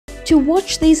To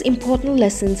watch these important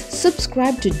lessons,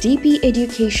 subscribe to DP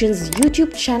Education's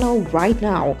YouTube channel right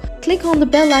now. Click on the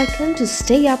bell icon to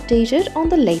stay updated on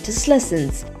the latest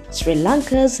lessons. Sri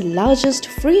Lanka's largest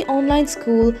free online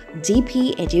school,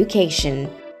 DP Education.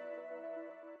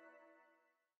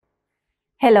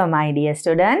 Hello my dear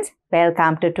students,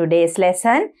 welcome to today's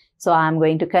lesson. So I am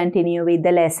going to continue with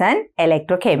the lesson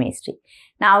Electrochemistry.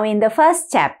 Now in the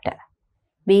first chapter,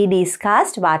 we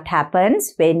discussed what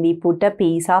happens when we put a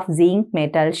piece of zinc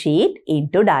metal sheet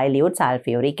into dilute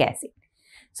sulfuric acid.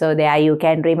 So there you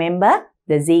can remember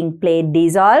the zinc plate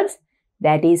dissolves.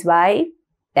 That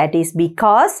is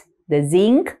because the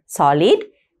zinc solid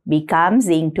becomes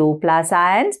zinc 2 plus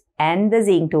ions and the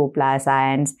zinc 2 plus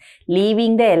ions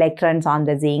leaving the electrons on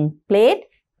the zinc plate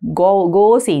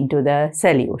goes into the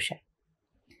solution.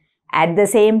 At the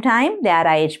same time, there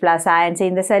are H plus ions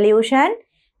in the solution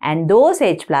and those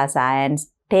H plus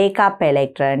ions take up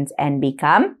electrons and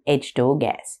become H2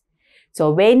 gas. So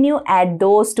when you add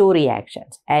those two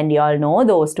reactions, and you all know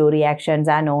those two reactions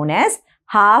are known as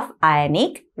half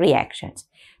ionic reactions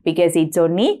because it's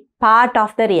only part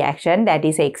of the reaction that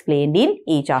is explained in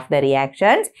each of the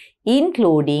reactions,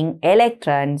 including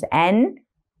electrons and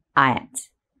ions.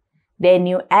 Then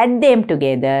you add them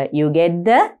together, you get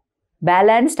the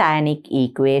balanced ionic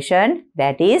equation,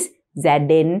 that is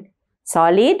Zn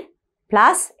solid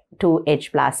plus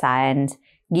 2H plus ions,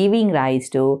 giving rise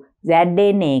to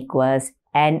Zn aqueous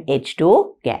and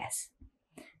H2 gas.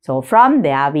 So from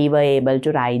there we were able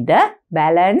to write the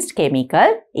balanced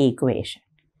chemical equation.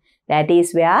 That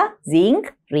is where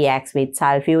zinc reacts with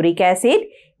sulfuric acid,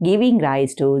 giving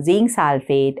rise to zinc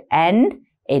sulfate and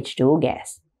H2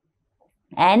 gas.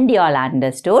 And you all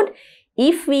understood,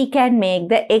 if we can make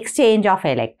the exchange of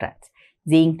electrons,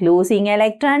 zinc losing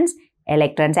electrons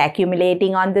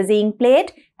accumulating on the zinc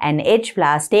plate and H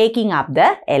plus taking up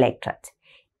the electrons.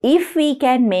 If we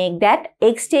can make that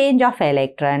exchange of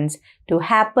electrons to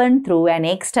happen through an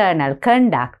external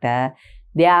conductor,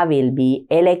 there will be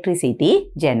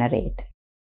electricity generated.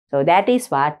 So that is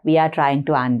what we are trying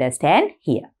to understand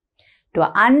here.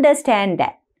 To understand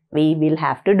that, we will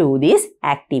have to do this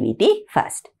activity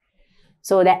first.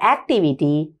 So the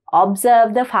activity,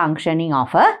 observe the functioning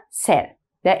of a cell,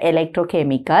 the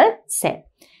electrochemical cell.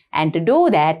 And to do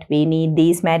that, we need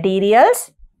these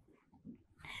materials.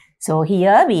 So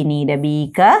here we need a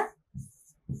beaker.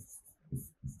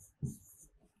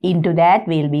 Into that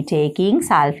we will be taking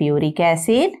sulfuric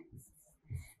acid,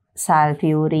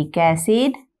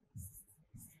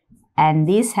 and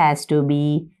this has to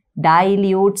be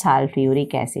dilute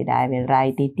sulfuric acid. I will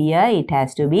write it here. It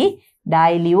has to be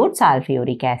dilute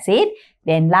sulfuric acid.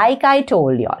 Then like I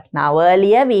told you all, now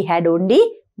earlier we had only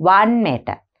one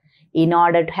metal. In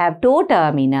order to have two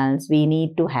terminals, we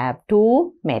need to have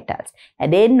two metals.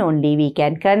 And then only we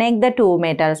can connect the two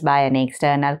metals by an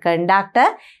external conductor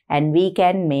and we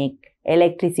can make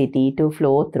electricity to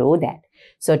flow through that.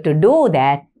 So to do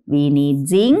that, we need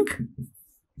zinc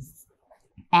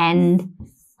and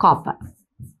copper.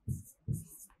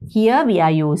 Here we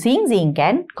are using zinc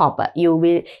and copper.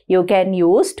 You can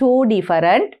use two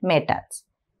different metals.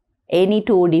 Any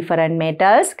two different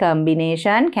metals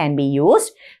combination can be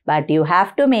used, but you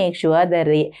have to make sure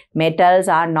the metals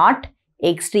are not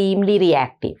extremely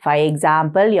reactive. For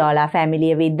example, you all are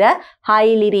familiar with the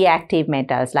highly reactive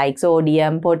metals like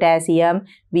sodium, potassium.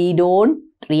 We don't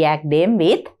react them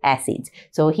with acids.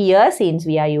 So here, since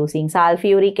we are using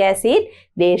sulfuric acid,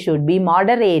 they should be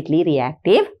moderately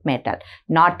reactive metal.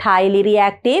 Not highly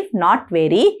reactive, not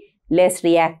very less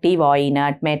reactive or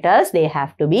inert metals. They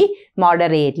have to be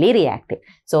moderately reactive.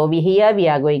 So here we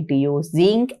are going to use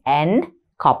zinc and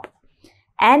copper.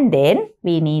 And then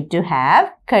we need to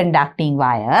have conducting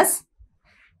wires.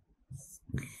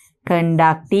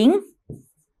 Conducting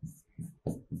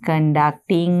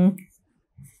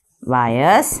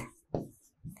wires.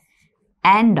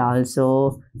 And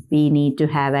also we need to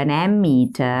have an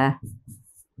ammeter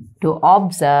to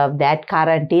observe that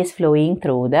current is flowing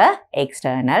through the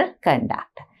external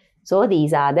conductor. So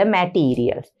these are the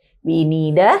materials. We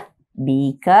need a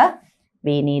beaker,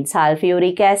 we need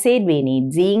sulfuric acid, we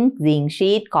need zinc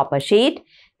sheet, copper sheet,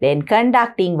 then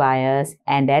conducting wires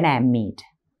and an ammeter.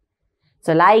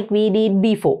 So like we did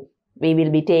before, we will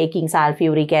be taking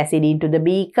sulfuric acid into the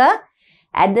beaker.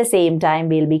 At the same time,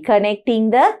 we will be connecting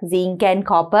the zinc and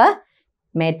copper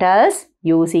metals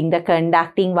using the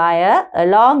conducting wire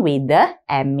along with the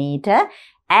ammeter,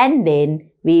 and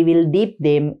then we will dip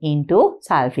them into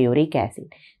sulfuric acid.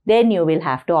 Then you will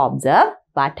have to observe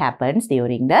what happens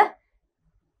during the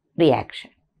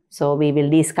reaction. So we will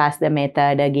discuss the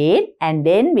method again and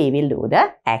then we will do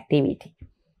the activity.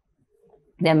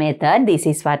 the method, this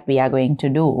is what we are going to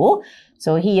do.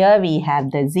 So here we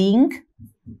have the zinc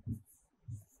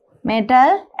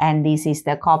metal and this is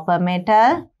the copper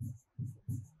metal,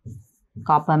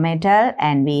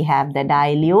 and we have the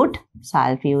dilute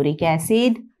sulfuric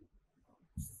acid,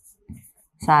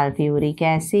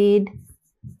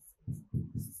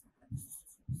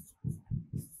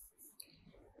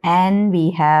 and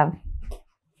we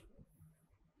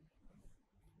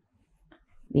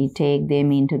take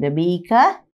them into the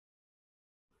beaker,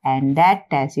 and that,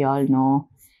 as you all know,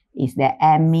 is the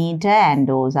ammeter, and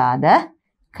those are the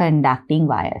conducting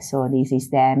wires. So this is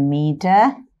the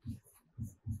ammeter,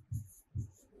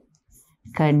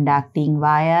 conducting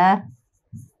wire,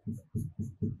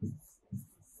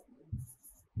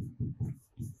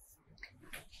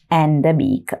 and the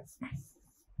beaker.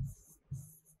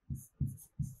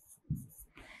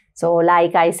 So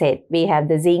like I said, we have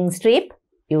the zinc strip,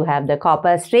 you have the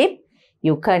copper strip,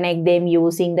 you connect them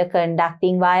using the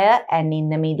conducting wire, and in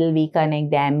the middle we connect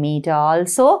the ammeter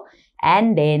also,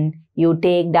 and then you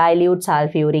take dilute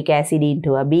sulfuric acid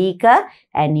into a beaker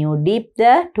and you dip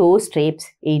the two strips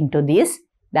into this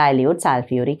dilute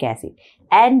sulfuric acid,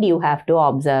 and you have to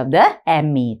observe the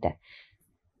ammeter.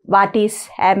 What is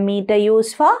ammeter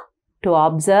used for? To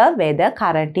observe whether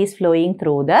current is flowing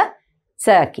through the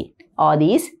circuit or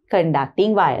these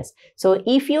conducting wires. So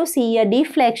if you see a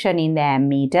deflection in the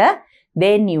ammeter,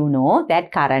 then you know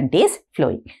that current is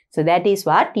flowing. So that is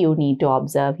what you need to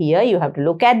observe here. You have to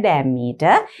look at the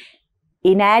ammeter.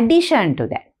 In addition to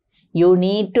that, you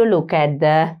need to look at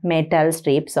the metal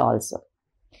strips also.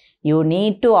 You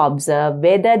need to observe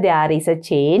whether there is a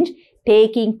change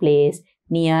taking place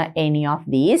near any of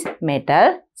these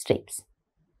metal strips.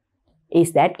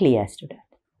 Is that clear, student?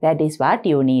 That is what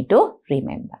you need to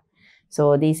remember.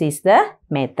 So this is the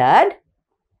method.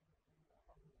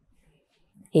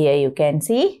 Here you can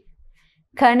see,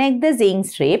 connect the zinc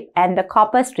strip and the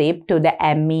copper strip to the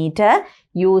ammeter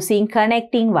using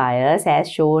connecting wires as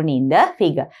shown in the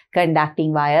figure.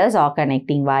 Conducting wires or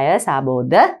connecting wires are both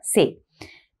the same.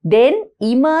 Then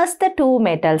immerse the two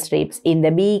metal strips in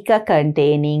the beaker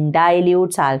containing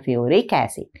dilute sulfuric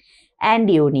acid, and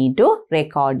you need to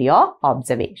record your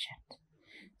observation.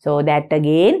 So that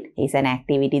again is an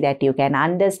activity that you can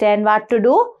understand what to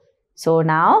do. So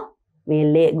now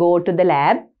we'll go to the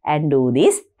lab and do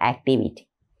this activity.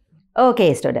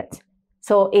 Okay, students.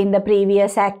 So in the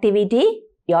previous activity,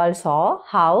 you all saw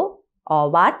how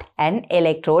or what an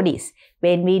electrode is.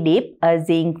 When we dip a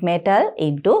zinc metal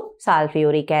into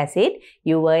sulfuric acid,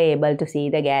 you were able to see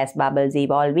the gas bubbles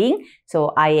evolving.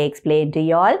 So I explained to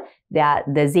you all that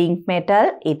the zinc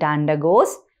metal, it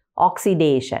undergoes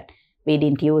oxidation. We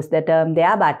didn't use the term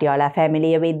there, but you all are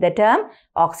familiar with the term.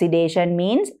 Oxidation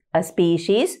means a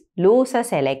species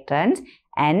loses electrons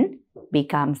and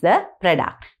becomes the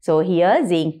product. So here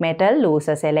zinc metal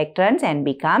loses electrons and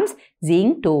becomes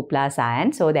zinc 2+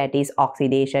 ion. So that is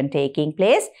oxidation taking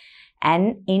place.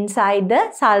 And inside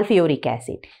the sulfuric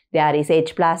acid, there is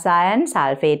H+ ion,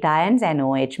 sulfate ions and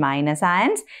OH-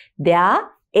 ions. Their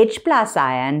H+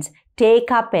 ions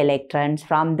take up electrons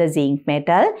from the zinc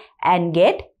metal and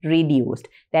get reduced.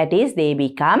 That is, they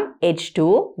become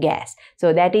H2 gas.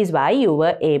 So that is why you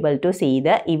were able to see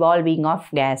the evolving of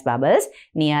gas bubbles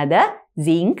near the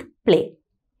zinc plate.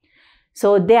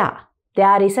 So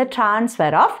there is a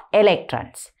transfer of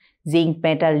electrons. Zinc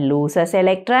metal loses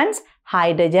electrons,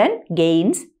 hydrogen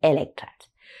gains electrons.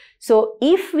 So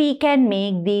if we can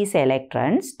make these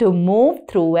electrons to move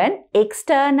through an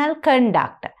external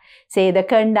conductor, say the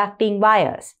conducting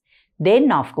wires,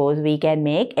 then of course we can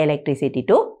make electricity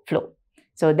to flow.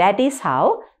 So that is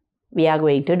how we are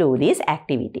going to do this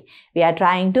activity. We are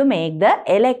trying to make the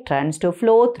electrons to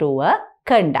flow through a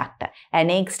conductor, an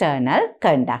external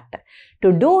conductor.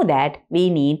 To do that, we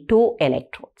need two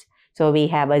electrodes. So we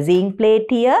have a zinc plate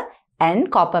here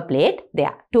and copper plate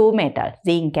there, two metals,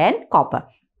 zinc and copper.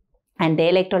 And the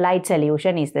electrolyte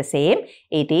solution is the same.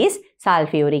 It is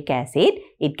sulfuric acid.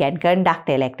 It can conduct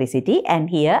electricity, and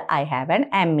here I have an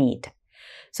ammeter.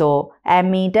 So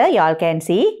ammeter, you all can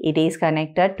see it is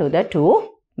connected to the two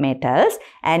metals,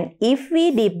 and if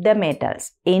we dip the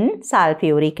metals in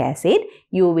sulfuric acid,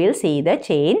 you will see the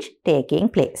change taking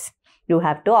place. You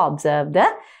have to observe the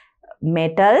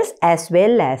metals as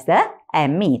well as the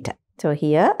ammeter. So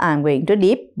here I am going to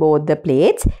dip both the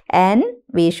plates, and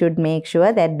we should make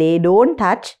sure that they don't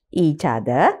touch each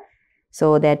other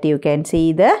so that you can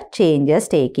see the changes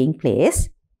taking place.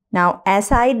 Now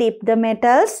as I dip the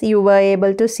metals, you were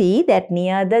able to see that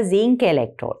near the zinc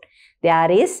electrode, there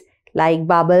is like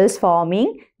bubbles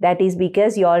forming. That is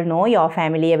because you all know, you are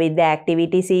familiar with the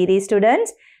activity series,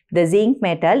 students. the zinc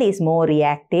metal is more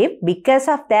reactive. Because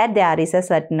of that, there is a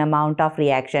certain amount of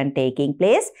reaction taking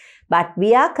place. But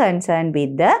we are concerned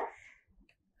with the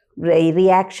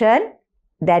reaction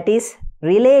that is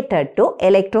related to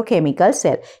electrochemical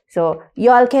cell. So,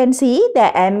 you all can see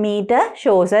the ammeter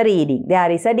shows a reading. There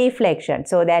is a deflection.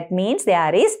 So, that means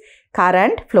there is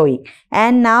current flowing.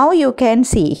 And now you can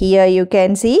see, here you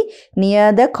can see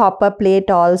near the copper plate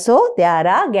also there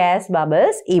are gas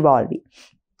bubbles evolving.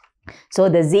 So,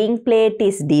 the zinc plate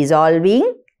is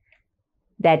dissolving.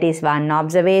 That is one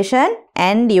observation.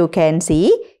 And you can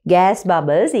see gas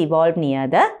bubbles evolve near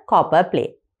the copper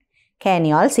plate. Can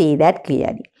you all see that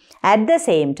clearly? At the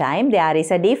same time, there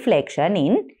is a deflection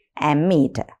in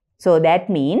ammeter. So, that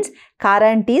means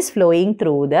current is flowing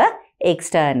through the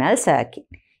external circuit.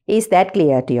 Is that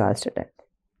clear to you all, students?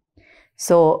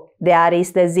 So, there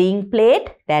is the zinc plate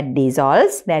that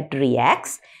dissolves, that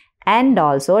reacts, and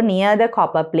also near the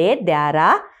copper plate there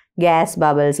are gas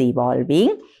bubbles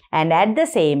evolving, and at the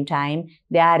same time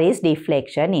there is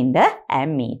deflection in the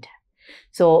ammeter.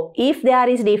 So, if there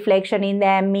is deflection in the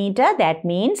ammeter, that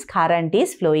means current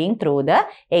is flowing through the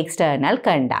external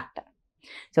conductor.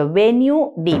 So, when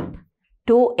you dip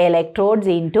 2 electrodes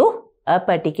into a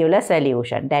particular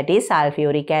solution, that is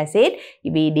sulfuric acid,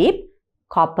 we dip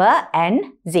copper and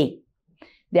zinc.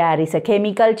 There is a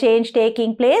chemical change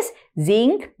taking place.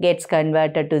 Zinc gets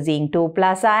converted to zinc 2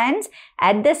 plus ions.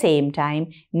 At the same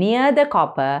time, near the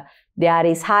copper, there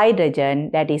is hydrogen,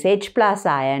 that is H plus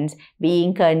ions,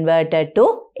 being converted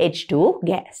to H2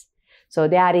 gas. So,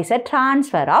 there is a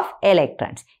transfer of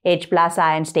electrons. H plus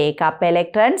ions take up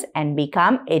electrons and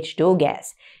become H2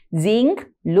 gas. Zinc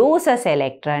loses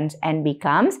electrons and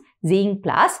becomes zinc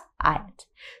plus ions.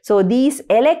 So, these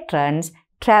electrons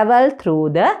travel through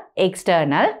the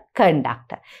external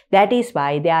conductor. That is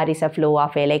why there is a flow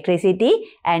of electricity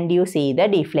and you see the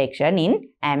deflection in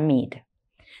ammeter.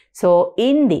 So,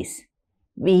 in this,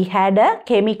 we had a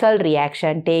chemical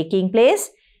reaction taking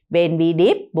place when we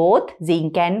dip both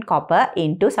zinc and copper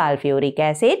into sulfuric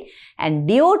acid, and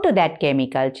due to that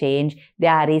chemical change,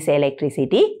 there is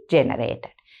electricity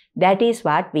generated. That is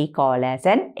what we call as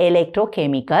an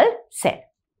electrochemical cell.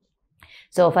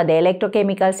 So, for the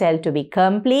electrochemical cell to be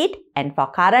complete and for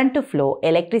current to flow,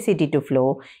 electricity to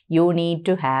flow, you need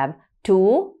to have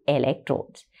 2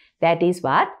 electrodes. That is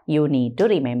what you need to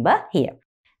remember here.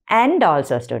 And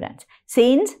also, students,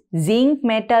 since zinc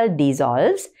metal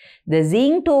dissolves, the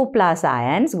zinc 2 plus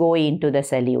ions go into the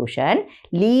solution,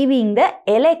 leaving the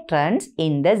electrons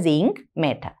in the zinc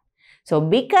metal. So,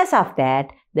 because of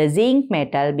that, the zinc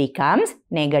metal becomes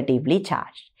negatively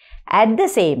charged. At the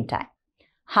same time,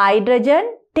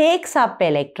 hydrogen takes up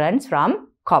electrons from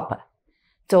copper.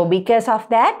 So, because of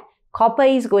that, copper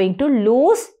is going to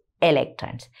lose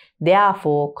electrons.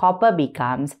 Therefore, copper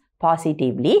becomes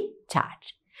positively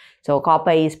charged. So,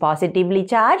 copper is positively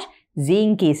charged,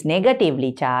 zinc is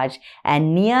negatively charged,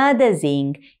 and near the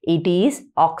zinc, it is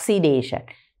oxidation.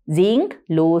 Zinc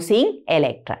losing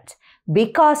electrons.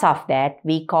 Because of that,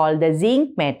 we call the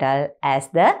zinc metal as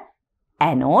the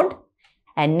anode,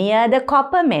 and near the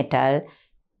copper metal,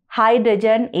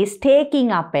 hydrogen is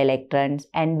taking up electrons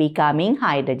and becoming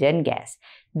hydrogen gas.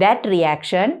 That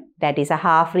reaction, that is a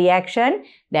half reaction,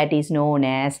 that is known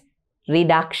as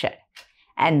reduction.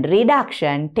 And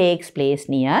reduction takes place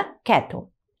near cathode.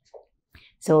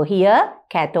 So, here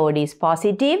cathode is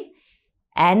positive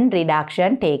and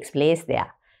reduction takes place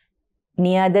there.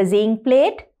 Near the zinc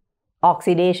plate,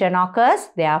 oxidation occurs,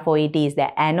 therefore it is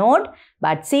the anode,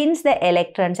 but since the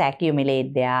electrons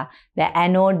accumulate there, the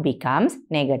anode becomes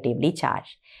negatively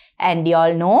charged. And you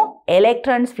all know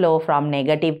electrons flow from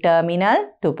negative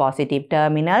terminal to positive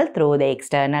terminal through the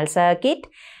external circuit.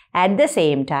 At the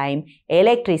same time,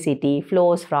 electricity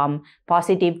flows from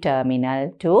positive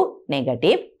terminal to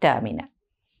negative terminal.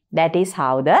 That is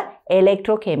how the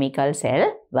electrochemical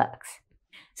cell works.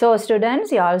 So,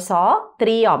 students, you all saw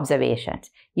 3 observations.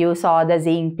 You saw the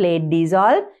zinc plate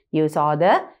dissolve, you saw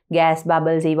the gas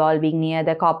bubbles evolving near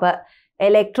the copper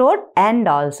electrode, and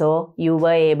also you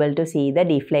were able to see the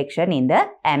deflection in the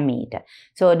ammeter.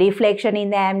 So, deflection in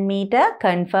the ammeter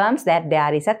confirms that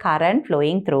there is a current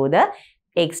flowing through the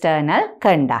external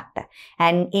conductor.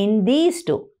 And in these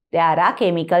 2, there are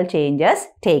chemical changes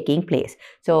taking place.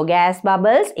 So, gas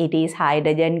bubbles, it is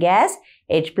hydrogen gas,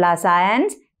 H plus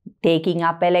ions taking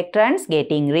up electrons,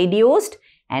 getting reduced,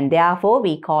 and therefore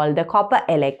we call the copper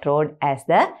electrode as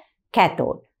the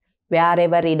cathode.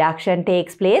 Wherever reduction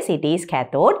takes place, it is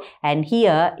cathode, and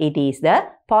here it is the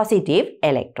positive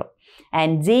electrode.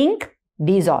 And zinc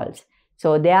dissolves.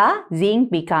 So, there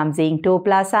zinc becomes zinc 2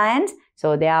 plus ions.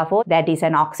 So, therefore, that is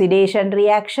an oxidation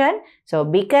reaction. So,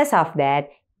 because of that,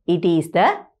 it is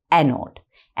the anode.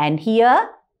 And here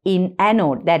in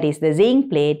anode, that is the zinc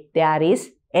plate, there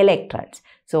is electrons.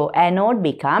 So anode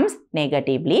becomes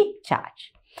negatively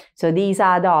charged. So these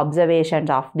are the observations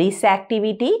of this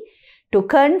activity. To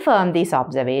confirm this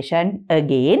observation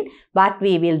again, what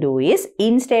we will do is,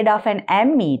 instead of an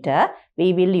ammeter,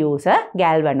 we will use a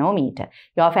galvanometer.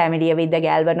 You are familiar with the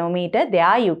galvanometer.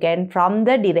 There you can, from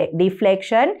the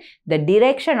deflection, the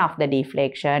direction of the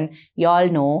deflection, you all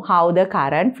know how the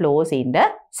current flows in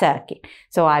the circuit.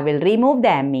 So I will remove the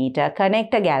ammeter,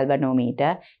 connect a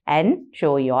galvanometer and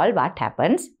show you all what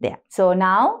happens there. So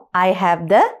now I have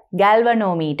the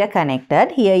galvanometer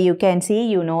connected. Here you can see,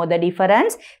 you know the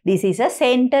difference. This is a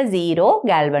center zero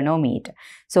galvanometer.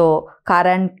 So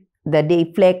current, the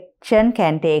deflection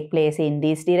can take place in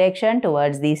this direction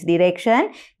towards this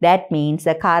direction. That means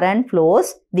the current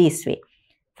flows this way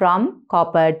from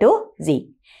copper to zinc.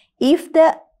 If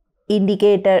the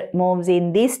indicator moves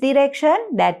in this direction,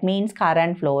 that means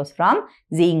current flows from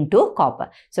zinc to copper.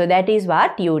 So that is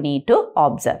what you need to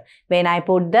observe. When I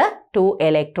put the two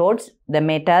electrodes, the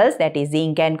metals, that is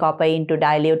zinc and copper, into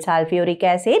dilute sulfuric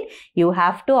acid, you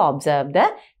have to observe the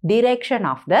direction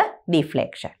of the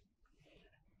deflection.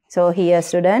 So here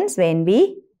students, when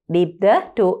we dip the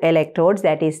two electrodes,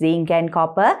 that is zinc and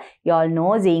copper, you all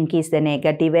know zinc is the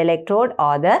negative electrode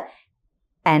or the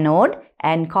anode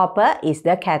and copper is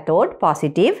the cathode,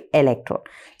 positive electrode.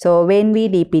 So when we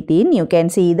dip it in, you can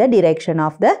see the direction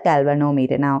of the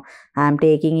galvanometer. Now I am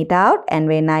taking it out, and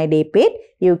when I dip it,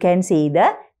 you can see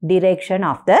the direction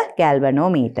of the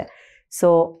galvanometer.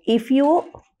 So if you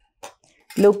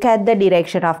look at the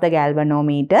direction of the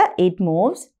galvanometer, it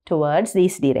moves towards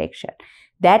this direction.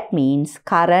 That means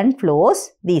current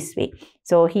flows this way.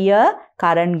 So here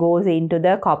current goes into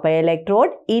the copper electrode.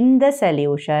 In the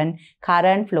solution,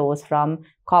 current flows from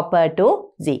copper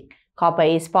to zinc. Copper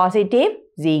is positive,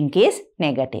 zinc is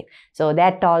negative. So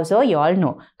that also you all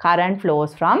know. Current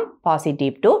flows from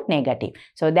positive to negative.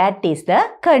 So that is the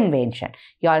convention.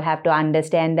 You all have to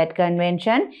understand that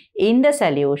convention. In the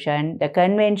solution, the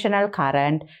conventional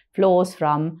current flows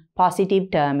from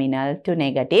positive terminal to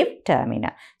negative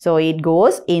terminal. So it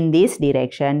goes in this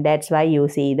direction. That's why you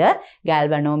see the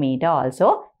galvanometer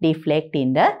also deflect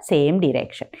in the same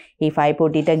direction. If I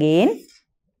put it again,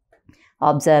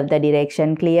 observe the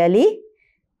direction clearly.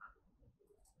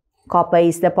 Copper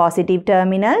is the positive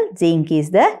terminal, zinc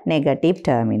is the negative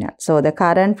terminal. So the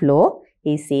current flow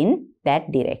is in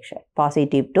that direction,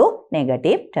 positive to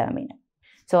negative terminal.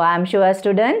 So I am sure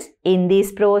students, in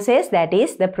this process, that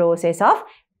is the process of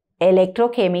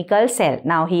electrochemical cell.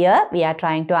 Now here we are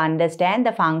trying to understand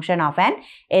the function of an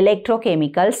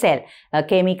electrochemical cell. A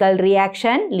chemical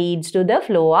reaction leads to the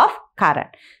flow of current.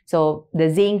 So the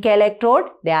zinc electrode,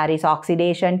 there is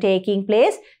oxidation taking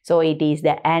place. So it is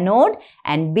the anode,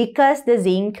 and because the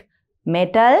zinc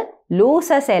metal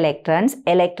loses electrons,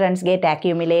 electrons get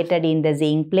accumulated in the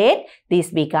zinc plate, this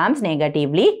becomes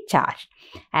negatively charged.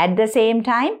 At the same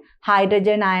time,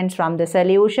 hydrogen ions from the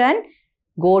solution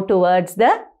go towards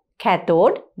the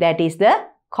cathode, that is the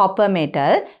copper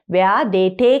metal, where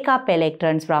they take up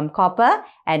electrons from copper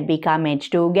and become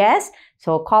H2 gas.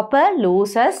 So copper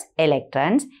loses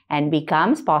electrons and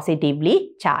becomes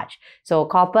positively charged. So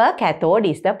copper cathode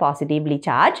is the positively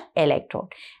charged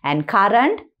electrode, and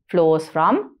current flows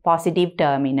from positive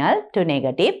terminal to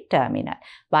negative terminal,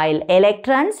 while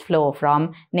electrons flow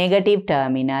from negative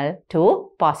terminal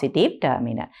to positive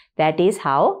terminal. That is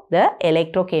how the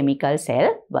electrochemical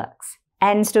cell works.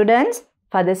 And students,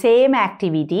 for the same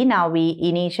activity, now we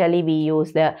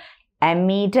use the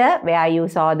ammeter where you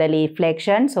saw the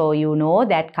reflection. So you know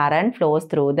that current flows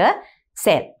through the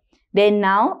cell. Then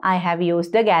now I have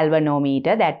used the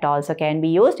galvanometer, that also can be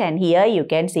used, and here you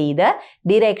can see the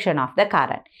direction of the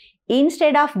current.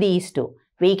 Instead of these two,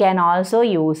 we can also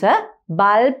use a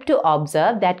bulb to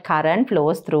observe that current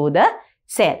flows through the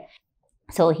cell.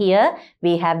 So here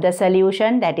we have the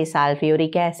solution, that is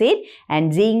sulfuric acid,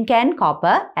 and zinc and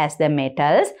copper as the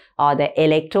metals or the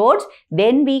electrodes.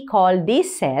 Then we call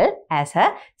this cell as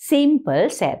a simple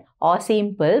cell or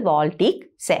simple voltaic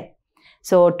cell.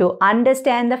 So to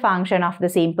understand the function of the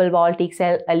simple voltaic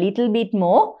cell a little bit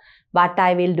more, what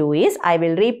I will do is I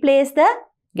will replace the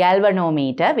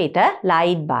galvanometer with a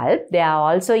light bulb. There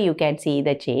also you can see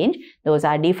the change. Those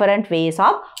are different ways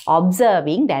of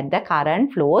observing that the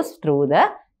current flows through the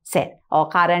cell, or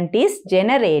current is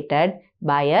generated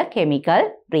by a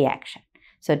chemical reaction.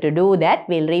 So to do that,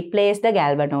 we'll replace the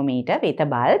galvanometer with a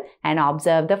bulb and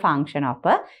observe the function of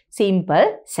a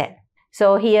simple cell.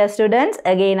 So here students,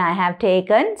 again I have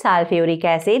taken sulfuric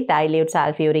acid, dilute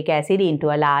sulfuric acid into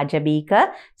a larger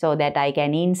beaker so that I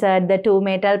can insert the two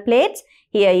metal plates.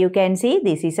 Here you can see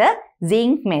this is a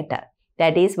zinc metal.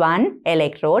 That is one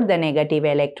electrode, the negative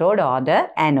electrode or the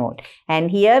anode. And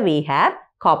here we have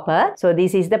copper. So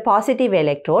this is the positive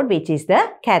electrode, which is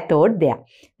the cathode there.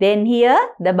 Then here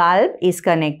the bulb is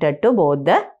connected to both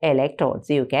the electrodes.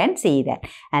 You can see that.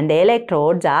 And the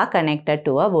electrodes are connected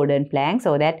to a wooden plank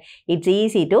so that it's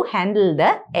easy to handle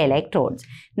the electrodes.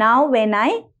 Now when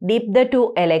I dip the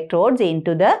two electrodes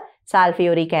into the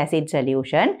sulfuric acid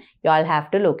solution, you all have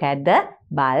to look at the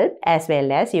bulb as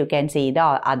well as you can see the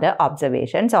other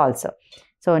observations also.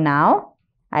 So now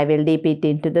I will dip it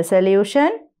into the solution.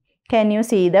 Can you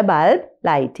see the bulb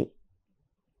lighting?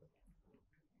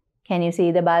 Can you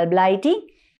see the bulb lighting?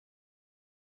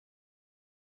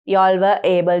 You all were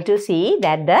able to see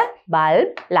that the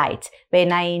bulb lights.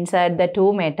 When I insert the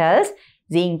two metals,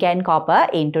 zinc and copper,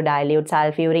 into dilute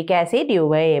sulfuric acid, you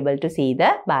were able to see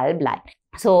the bulb light.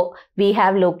 So, we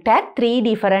have looked at three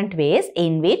different ways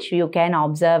in which you can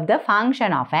observe the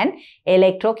function of an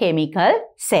electrochemical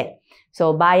cell.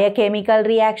 So, by a chemical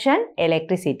reaction,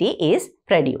 electricity is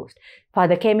produced. For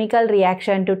the chemical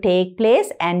reaction to take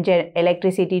place and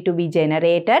electricity to be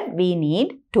generated, we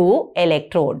need two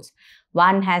electrodes.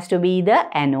 One has to be the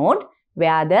anode,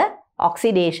 where the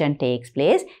oxidation takes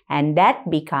place, and that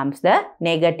becomes the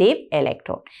negative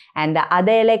electrode. And the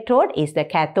other electrode is the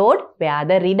cathode, where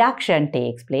the reduction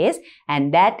takes place,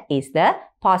 and that is the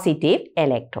positive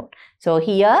electrode. So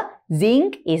here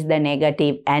zinc is the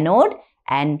negative anode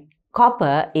and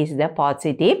copper is the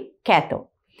positive cathode.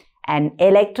 And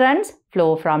electrons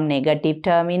flow from negative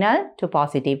terminal to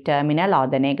positive terminal, or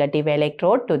the negative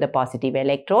electrode to the positive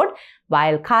electrode,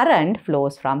 while current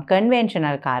flows from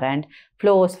conventional current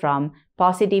flows from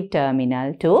positive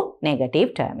terminal to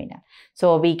negative terminal.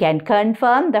 So we can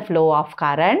confirm the flow of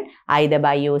current either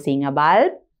by using a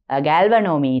bulb, a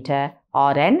galvanometer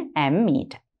or an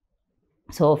ammeter.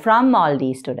 So from all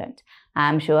these students, I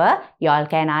am sure you all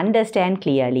can understand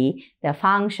clearly the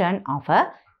function of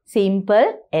a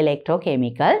simple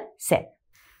electrochemical cell.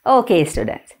 Okay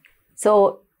students,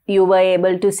 so you were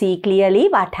able to see clearly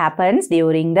what happens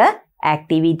during the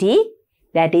activity,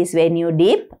 that is when you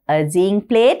dip a zinc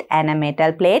plate and a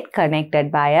metal plate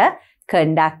connected by a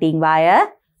conducting wire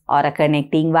or a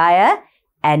connecting wire,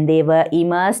 and they were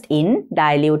immersed in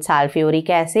dilute sulfuric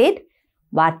acid.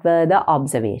 What were the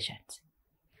observations?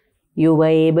 You were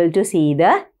able to see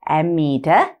the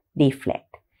ammeter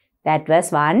deflect. That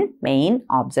was one main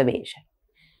observation.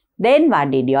 Then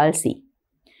what did you all see?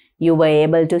 You were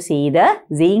able to see the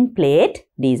zinc plate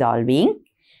dissolving,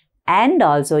 and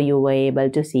also you were able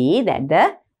to see that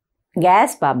the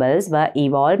gas bubbles were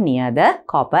evolved near the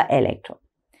copper electrode.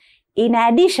 In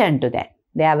addition to that,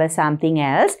 there was something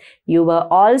else. You were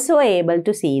also able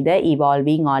to see the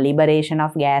evolving or liberation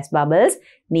of gas bubbles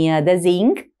near the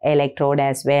zinc electrode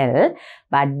as well.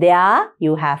 But there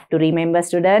you have to remember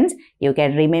students, you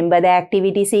can remember the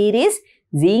activity series.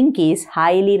 Zinc is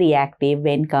highly reactive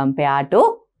when compared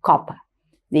to copper.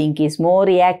 Zinc is more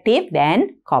reactive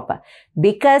than copper.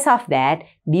 Because of that,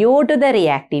 due to the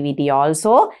reactivity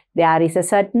also, there is a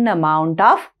certain amount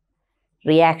of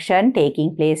reaction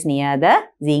taking place near the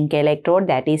zinc electrode.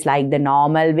 That is like the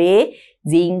normal way,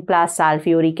 zinc plus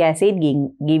sulfuric acid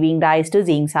giving rise to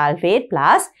zinc sulfate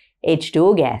plus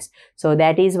H2 gas. So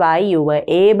that is why you were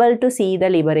able to see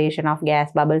the liberation of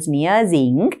gas bubbles near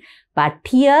zinc. But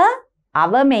here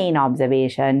our main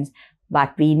observations,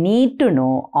 what we need to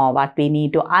know or what we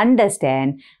need to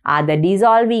understand are the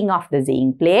dissolving of the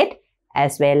zinc plate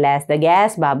as well as the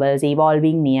gas bubbles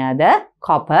evolving near the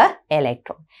copper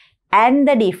electrode and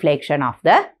the deflection of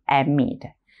the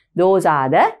ammeter. Those are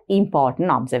the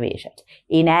important observations.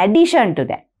 In addition to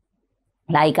that,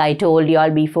 like I told you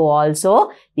all before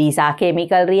also, these are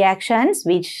chemical reactions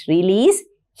which release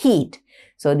heat.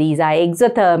 So these are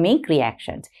exothermic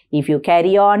reactions. If you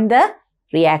carry on the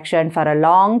reaction for a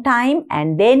long time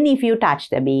and then if you touch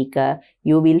the beaker,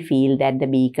 you will feel that the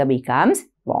beaker becomes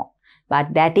warm.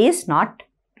 But that is not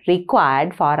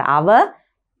required for our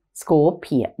scope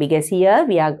here, because here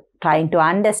we are trying to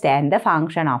understand the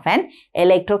function of an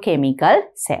electrochemical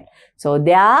cell. So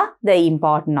there the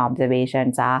important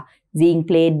observations are zinc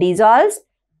plate dissolves,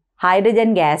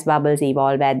 hydrogen gas bubbles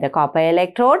evolve at the copper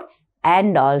electrode,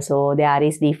 and also there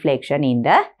is deflection in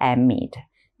the ammeter.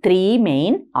 Three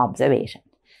main observations.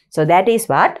 So that is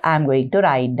what I am going to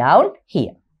write down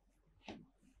here.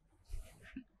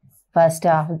 First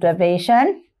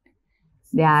observation,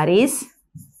 there is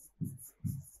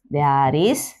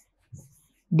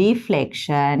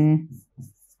deflection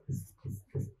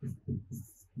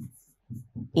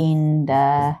in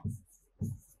the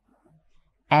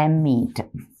ammeter.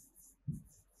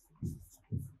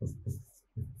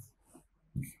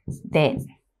 Then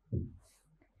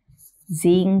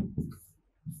zinc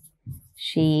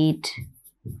sheet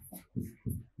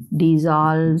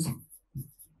dissolves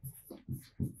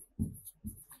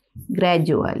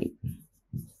gradually.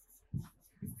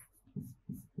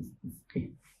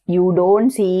 You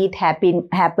don't see it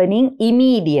happening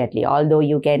immediately, although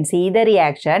you can see the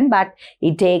reaction, but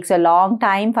it takes a long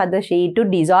time for the sheet to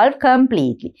dissolve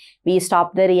completely. We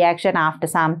stopped the reaction after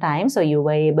some time, so you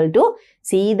were able to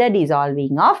see the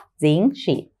dissolving of zinc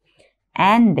sheet.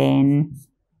 And then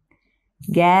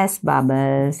gas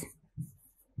bubbles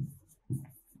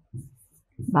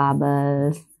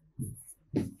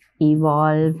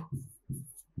evolve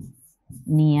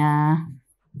near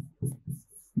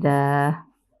the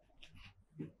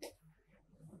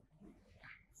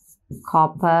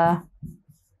copper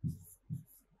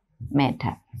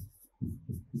metal.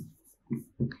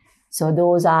 So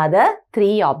those are the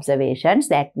three observations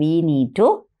that we need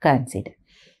to consider.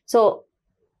 So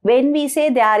when we say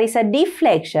there is a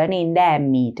deflection in the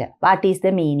ammeter, what is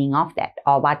the meaning of that,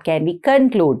 or what can we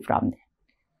conclude from that?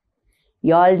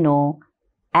 You all know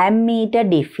ammeter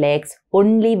deflects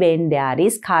only when there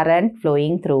is current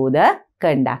flowing through the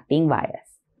conducting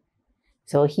wires.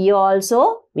 So here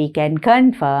also we can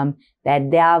confirm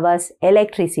that there was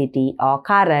electricity or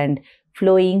current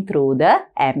flowing through the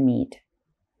ammeter.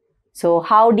 So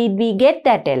how did we get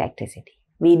that electricity?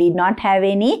 We did not have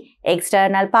any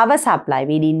external power supply.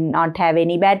 We did not have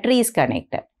any batteries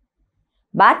connected.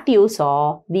 But you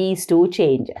saw these two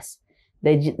changes.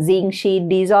 The zinc sheet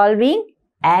dissolving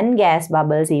and gas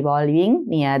bubbles evolving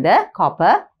near the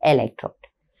copper electrode.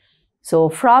 So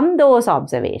from those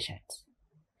observations,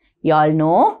 you all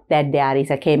know that there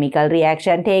is a chemical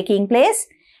reaction taking place,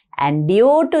 and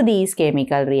due to these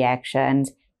chemical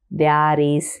reactions, there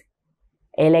is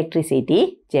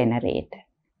electricity generated.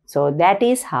 So that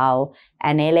is how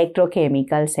an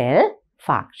electrochemical cell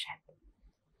functions.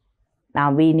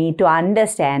 Now we need to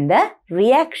understand the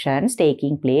reactions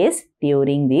taking place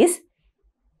during this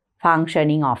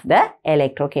functioning of the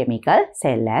electrochemical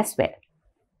cell as well.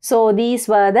 So these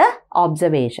were the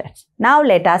observations. Now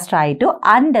let us try to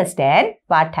understand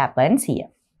what happens here.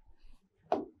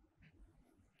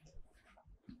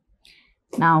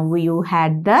 Now you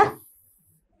had the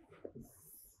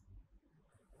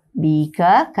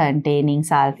beaker containing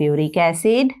sulfuric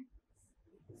acid.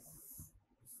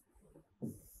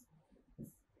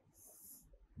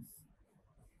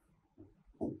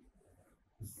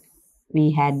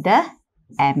 We had the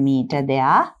ammeter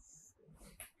there.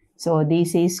 So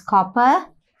this is copper,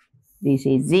 this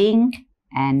is zinc,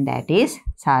 and that is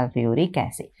sulfuric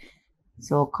acid.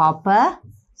 So copper,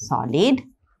 solid.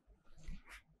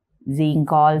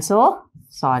 Zinc also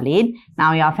solid.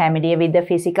 Now you are familiar with the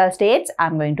physical states.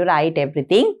 I'm going to write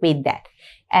everything with that.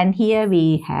 And here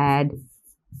we had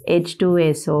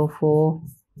H2SO4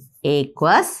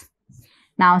 aqueous.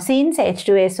 Now since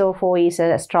H2SO4 is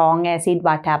a strong acid,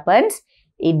 what happens?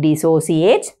 It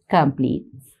dissociates completely.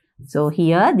 So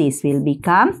here this will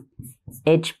become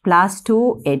H plus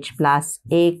 2, H plus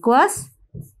aqueous,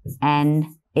 and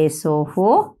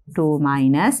SO4 2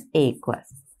 minus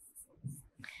aqueous.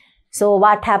 So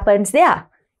what happens there?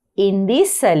 In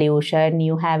this solution,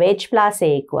 you have H plus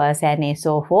aqueous and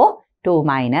SO4 2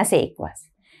 minus aqueous.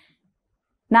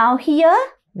 Now here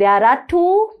there are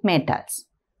two metals,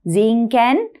 zinc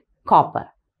and copper.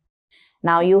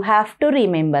 Now you have to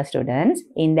remember, students,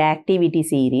 in the activity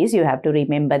series, you have to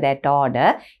remember that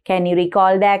order. Can you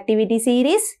recall the activity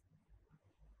series?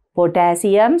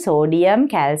 Potassium, sodium,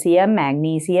 calcium,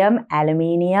 magnesium,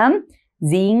 aluminium,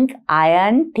 zinc,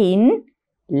 iron, tin,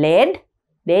 lead.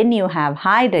 Then you have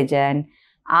hydrogen.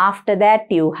 After that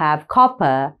you have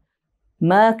copper,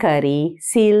 mercury,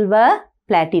 silver,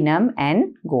 platinum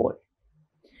and gold.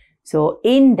 So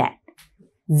in that,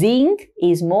 zinc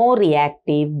is more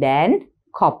reactive than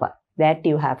copper. That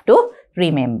you have to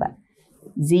remember.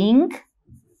 Zinc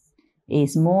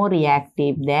is more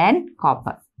reactive than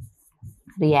copper.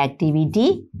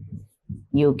 Reactivity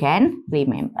you can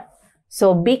remember.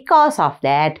 So because of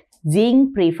that,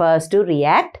 zinc prefers to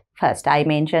react first. I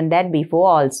mentioned that before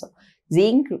also.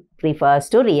 Zinc prefers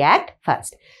to react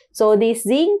first. So this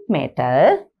zinc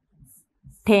metal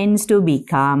tends to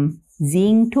become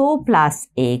zinc 2 plus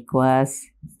aqueous,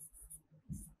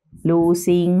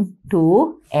 losing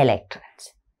 2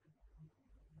 electrons.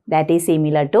 That is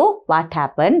similar to what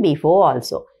happened before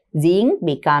also. Zinc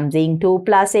becomes zinc 2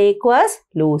 plus aqueous,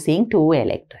 losing 2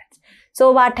 electrons.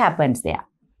 So what happens there?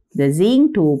 The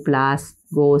zinc 2 plus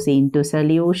goes into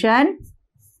solution,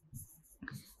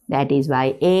 that is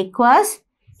why aqueous,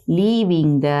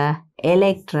 leaving the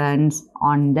electrons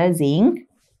on the zinc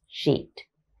sheet.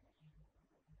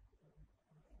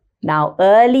 Now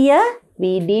earlier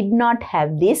we did not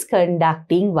have this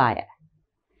conducting wire,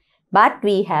 but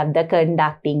we have the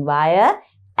conducting wire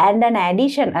and an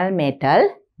additional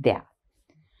metal there.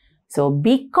 So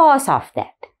because of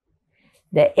that,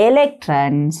 the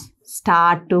electrons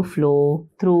start to flow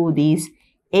through this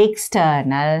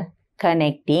external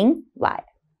connecting wire.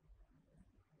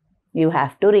 You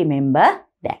have to remember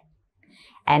that.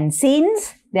 And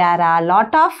since there are a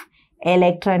lot of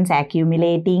electrons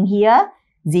accumulating here,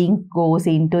 zinc goes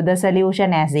into the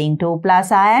solution as zinc 2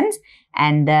 plus ions,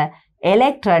 and the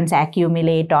electrons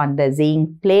accumulate on the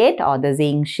zinc plate or the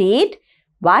zinc sheet.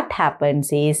 What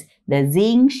happens is the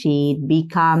zinc sheet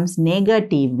becomes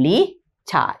negatively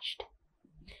charged.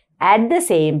 At the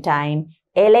same time,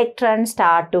 electrons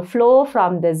start to flow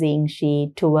from the zinc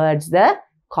sheet towards the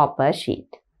copper sheet.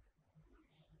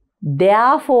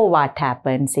 Therefore, what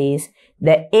happens is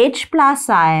the H plus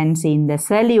ions in the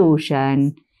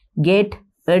solution get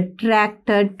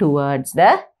attracted towards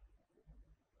the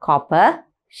copper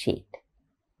sheet.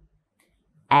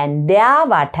 And there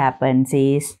what happens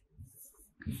is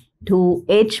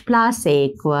 2H plus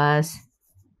aqueous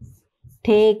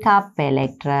take up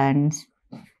electrons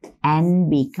and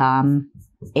become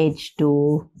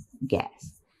H2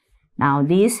 gas. Now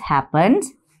this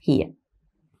happens here.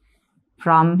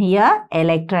 From here,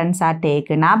 electrons are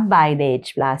taken up by the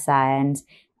H plus ions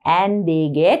and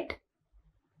they get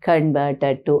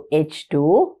converted to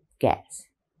H2 gas.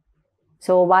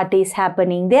 So what is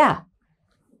happening there?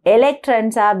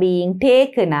 Electrons are being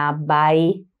taken up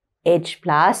by H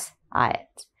plus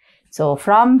ions. So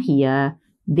from here,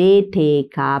 they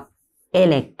take up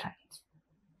electrons.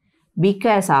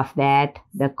 Because of that,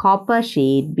 the copper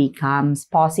sheet becomes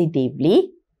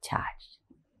positively charged.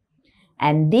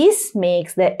 And this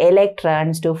makes the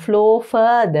electrons to flow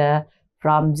further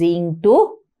from zinc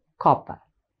to copper.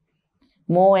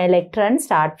 More electrons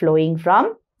start flowing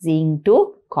from zinc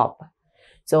to copper.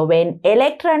 So when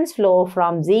electrons flow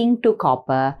from zinc to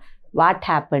copper, what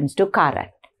happens to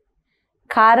current?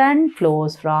 Current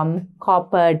flows from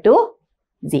copper to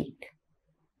zinc.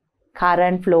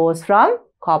 Current flows from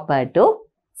copper to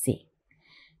zinc.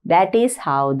 That is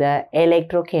how the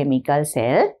electrochemical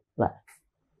cell works.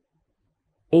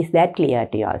 Is that clear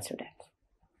to you all, students?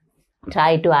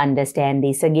 Try to understand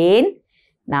this again.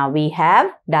 Now we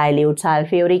have dilute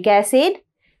sulfuric acid.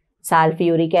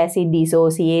 Sulfuric acid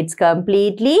dissociates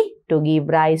completely to give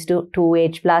rise to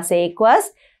 2H plus aqueous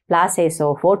plus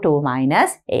SO4 2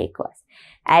 minus aqueous.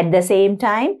 At the same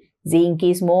time, zinc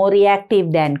is more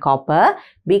reactive than copper.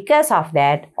 Because of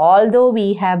that, although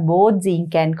we have both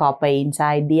zinc and copper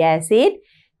inside the acid,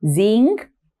 zinc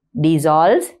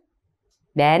dissolves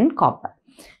than copper.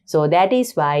 So that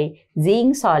is why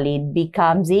zinc solid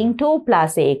becomes zinc 2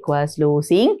 plus aqueous,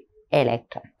 losing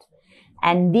electrons.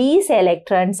 And these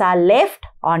electrons are left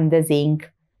on the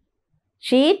zinc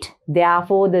sheet.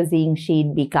 Therefore, the zinc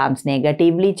sheet becomes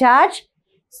negatively charged.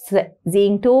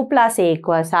 Zinc 2 plus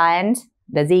aqueous ions,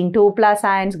 the zinc 2 plus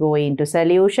ions go into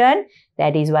solution.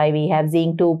 That is why we have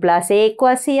zinc 2 plus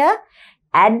aqueous here.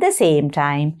 At the same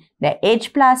time, the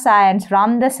H plus ions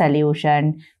from the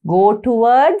solution go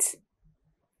towards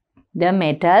the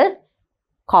metal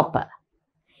copper.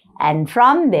 And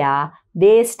from there,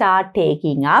 they start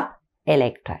taking up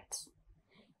electrons.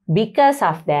 Because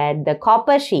of that, the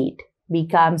copper sheet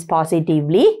becomes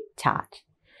positively charged.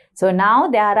 So now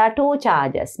there are two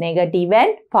charges, negative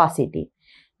and positive.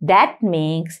 That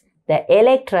makes the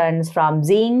electrons from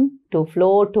zinc to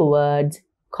flow towards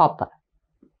copper.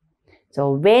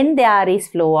 So when there is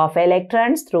flow of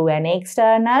electrons through an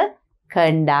external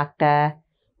conductor,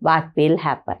 what will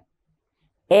happen?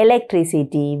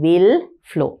 Electricity will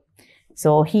flow.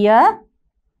 So here,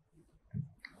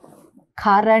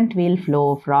 current will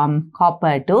flow from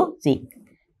copper to zinc.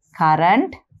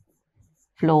 Current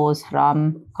flows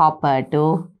from copper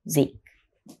to zinc.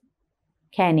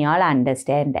 Can you all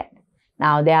understand that?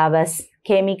 Now there was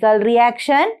chemical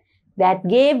reaction that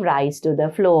gave rise to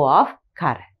the flow of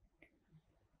current.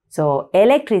 So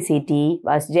electricity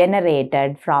was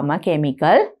generated from a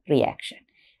chemical reaction.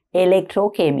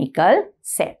 Electrochemical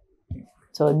cell.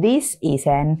 So this is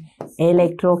an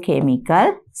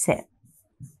electrochemical cell.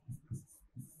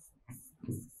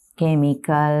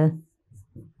 Chemical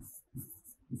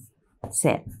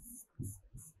cell.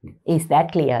 Is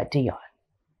that clear to you all?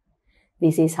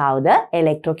 This is how the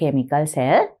electrochemical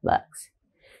cell works.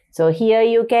 So here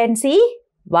you can see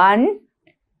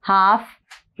 1/2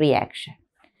 reaction.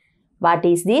 What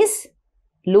is this?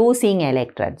 Losing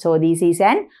electron. So this is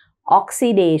an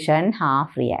oxidation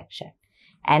half reaction.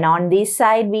 And on this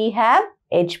side we have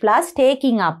H plus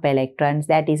taking up electrons.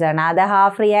 That is another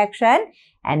half reaction.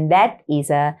 And that is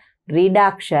a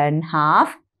reduction,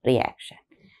 half reaction.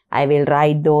 I will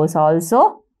write those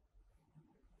also.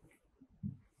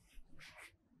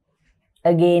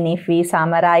 Again, if we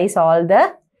summarize all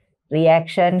the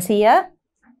reactions here,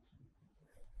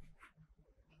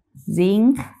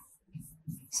 zinc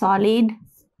solid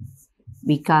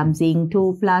becomes zinc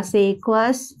 2 plus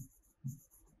aqueous,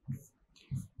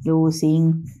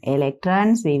 losing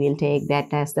electrons. We will take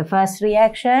that as the first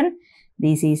reaction.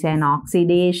 This is an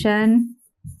oxidation,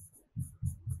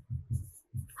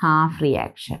 half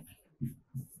reaction.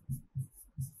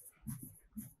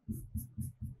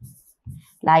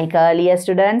 Like earlier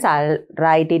students, I'll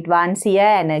write it once here,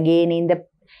 and again in the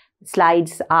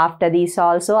slides after this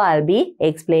also I'll be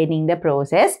explaining the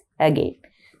process again.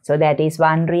 So that is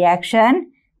one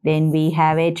reaction. Then we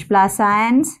have H plus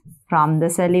ions from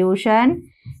the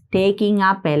solution taking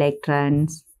up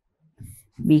electrons,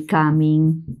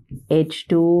 becoming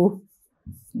H2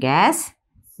 gas.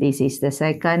 This is the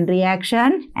second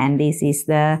reaction, and this is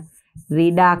the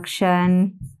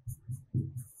reduction,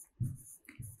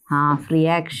 half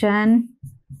reaction,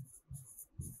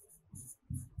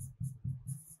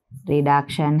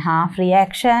 reduction, half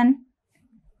reaction.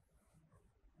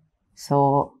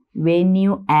 So when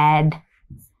you add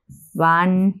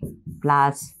 1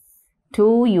 plus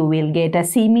 2, you will get a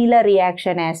similar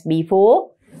reaction as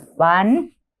before.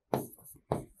 1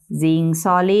 zinc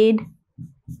solid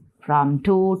from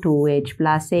 2 to H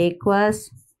plus aqueous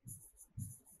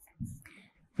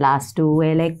plus 2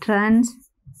 electrons,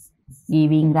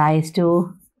 giving rise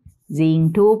to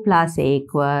zinc 2 plus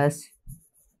aqueous.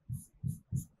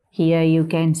 Here you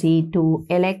can see 2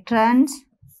 electrons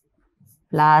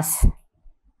plus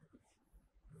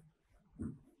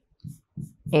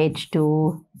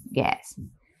H2 gas.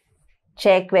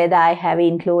 Check whether I have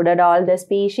included all the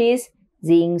species.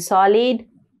 Zinc solid,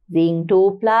 zinc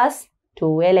 2 plus,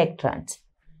 2 electrons.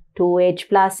 2H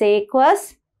plus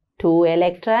aqueous, 2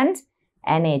 electrons,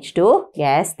 and H2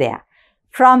 gas there.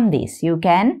 From this, you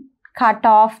can cut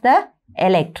off the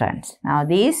electrons. Now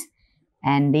this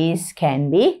and this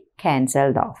can be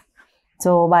cancelled off.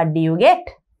 So what do you get?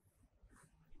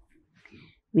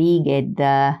 We get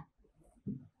the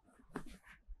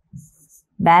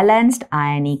balanced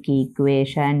ionic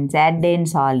equation Zn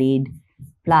solid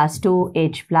plus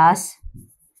 2H plus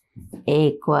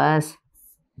aqueous,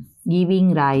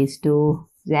 giving rise to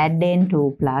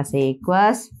Zn2 plus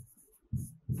aqueous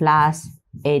plus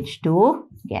H2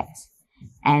 gas.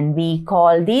 And we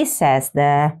call this as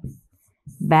the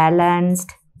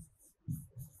balanced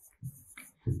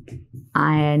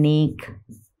ionic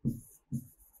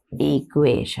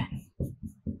equation.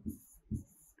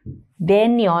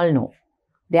 Then you all know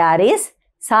there is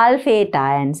sulfate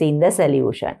ions in the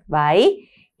solution. Why?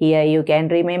 Here you can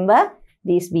remember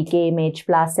this became H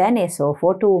plus and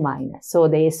SO4 2 minus. So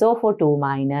the SO4 2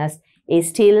 minus is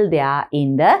still there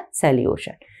in the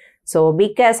solution. So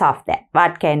because of that,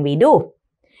 what can we do?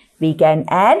 We can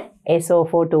add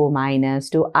SO4 2 minus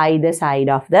to either side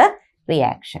of the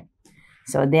reaction.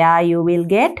 So there you will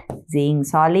get zinc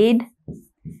solid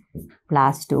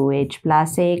plus 2H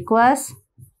plus aqueous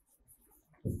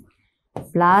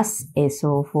plus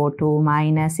SO4 2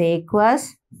 minus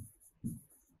aqueous,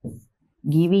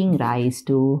 giving rise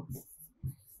to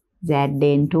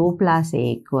Zn2 plus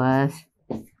aqueous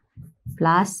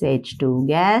plus H2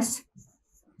 gas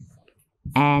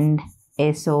and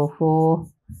SO4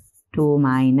 2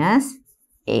 minus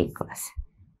aqueous.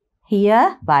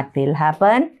 Here what will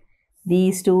happen?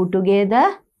 These two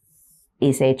together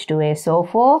is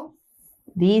H2SO4.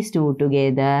 These two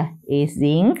together is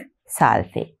zinc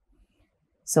sulfate.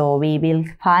 So we will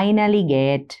finally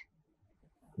get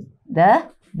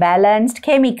the balanced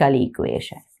chemical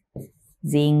equation.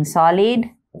 Zinc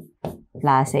solid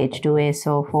plus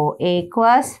H2SO4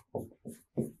 aqueous,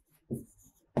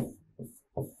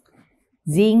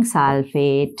 zinc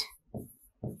sulfate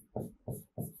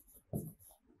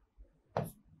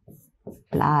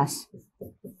plus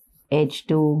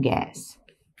H2 gas.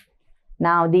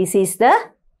 Now this is the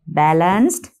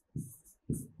balanced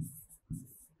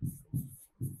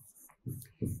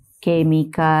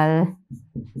chemical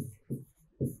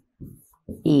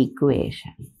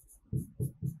equation.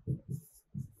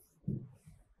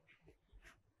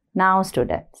 Now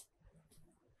students,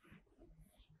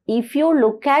 if you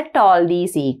look at all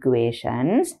these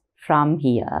equations from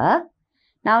here,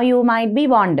 now you might be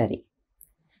wondering.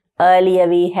 Earlier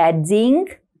we had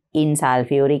zinc in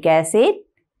sulfuric acid.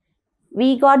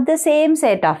 We got the same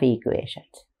set of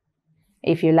equations.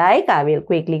 If you like, I will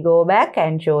quickly go back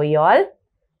and show you all.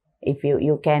 If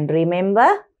you can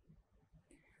remember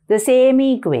the same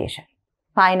equation.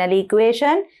 Final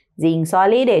equation, zinc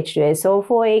solid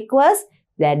H2SO4 aqueous,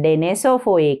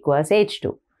 ZnSO4 aqueous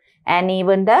H2. And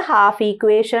even the half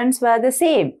equations were the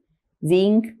same.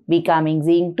 Zinc becoming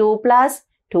zinc 2 plus,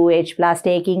 2H plus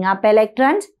taking up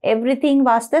electrons, everything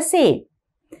was the same.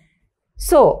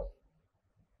 So,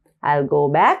 I'll go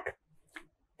back.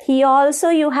 Here also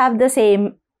you have the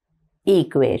same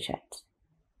equations.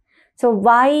 So,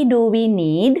 why do we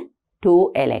need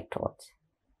 2 electrodes?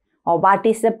 Or what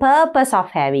is the purpose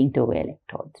of having 2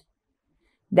 electrodes?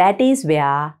 That is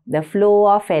where the flow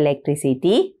of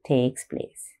electricity takes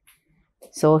place.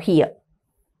 So, here,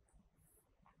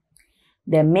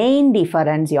 the main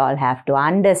difference you all have to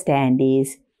understand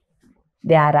is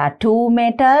there are 2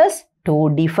 metals,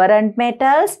 2 different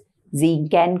metals,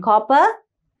 zinc and copper,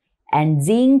 and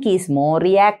zinc is more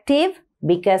reactive.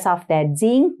 Because of that,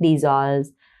 zinc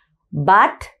dissolves,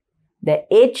 but the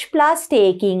H plus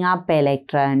taking up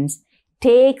electrons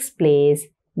takes place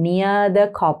near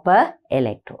the copper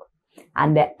electrode,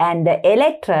 and the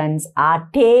electrons are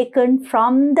taken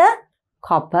from the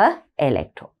copper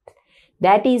electrode.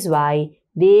 That is why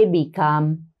they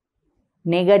become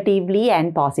negatively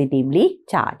and positively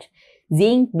charged.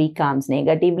 Zinc becomes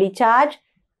negatively charged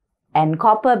and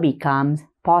copper becomes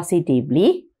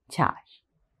positively charged.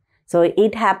 So,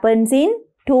 it happens in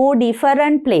 2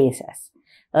 different places.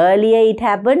 Earlier, it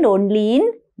happened only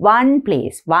in one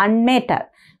place, one metal.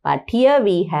 But here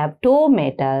we have 2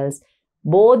 metals.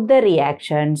 Both the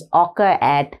reactions occur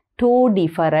at 2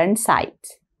 different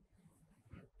sites.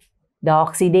 The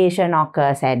oxidation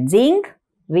occurs at zinc,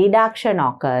 reduction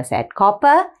occurs at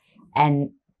copper,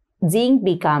 and zinc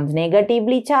becomes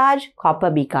negatively charged,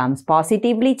 copper becomes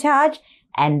positively charged,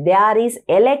 and there is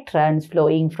electrons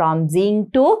flowing from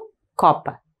zinc to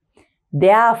copper.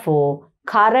 Therefore,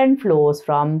 current flows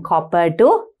from copper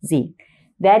to zinc.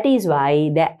 That is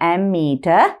why the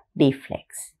ammeter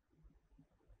deflects.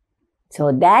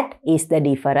 So, that is the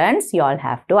difference you all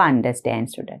have to understand,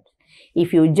 students.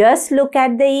 If you just look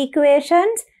at the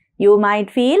equations, you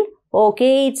might feel,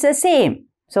 okay, it's the same.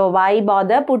 So, why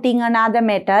bother putting another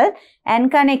metal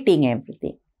and connecting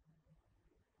everything?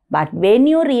 But when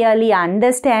you really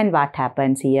understand what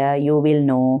happens here, you will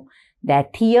know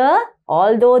that here,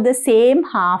 although the same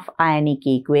half ionic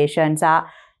equations are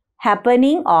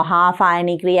happening or half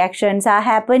ionic reactions are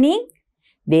happening,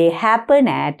 they happen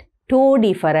at 2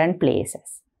 different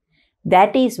places.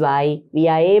 That is why we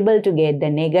are able to get the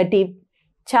negative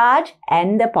charge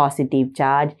and the positive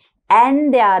charge,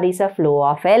 and there is a flow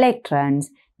of electrons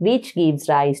which gives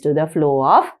rise to the flow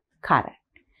of current.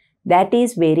 That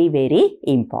is very, very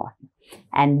important.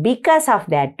 And because of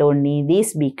that only,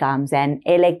 this becomes an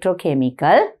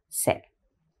electrochemical cell.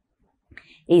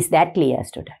 Is that clear,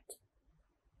 students?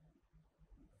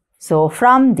 So,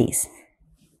 from this,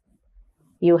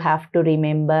 you have to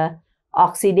remember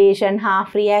oxidation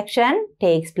half reaction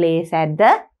takes place at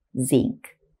the zinc.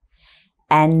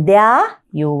 And there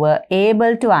you were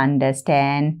able to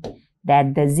understand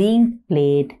that the zinc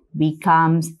plate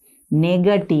becomes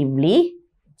negatively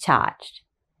charged.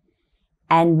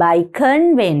 And by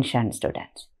convention,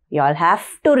 students, you all have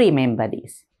to remember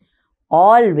this.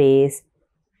 Always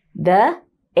the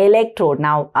electrode,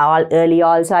 now earlier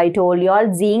also I told you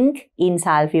all zinc in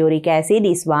sulfuric acid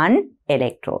is one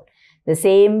electrode. The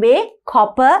same way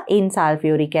copper in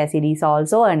sulfuric acid is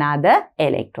also another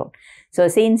electrode. So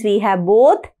since we have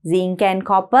both zinc and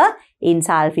copper in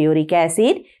sulfuric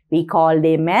acid, we call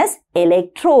them as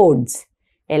electrodes.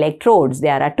 Electrodes,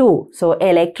 there are 2. So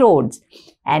electrodes.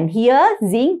 And here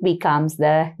zinc becomes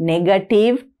the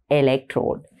negative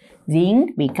electrode.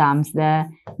 Zinc becomes the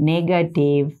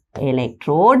negative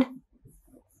electrode,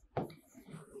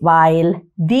 while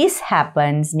this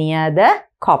happens near the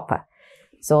copper.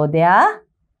 So there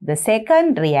the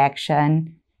second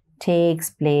reaction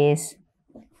takes place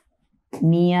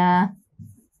near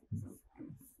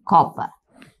copper.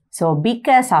 So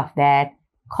because of that,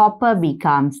 copper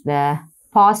becomes the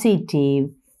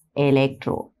positive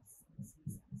electrode.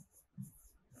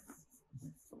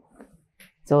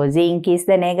 So zinc is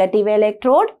the negative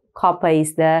electrode, copper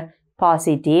is the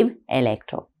positive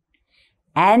electrode.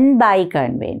 And by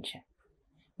convention,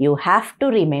 you have to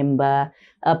remember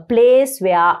a place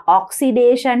where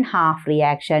oxidation half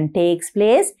reaction takes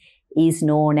place is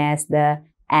known as the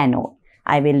anode.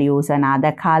 I will use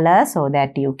another color so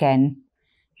that you can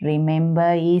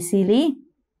remember easily.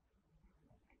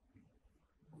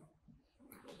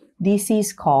 This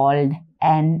is called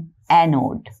an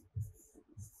anode.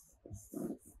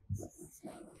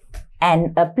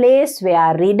 And a place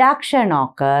where reduction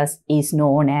occurs is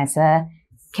known as a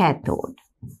cathode.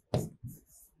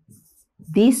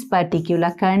 This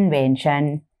particular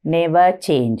convention never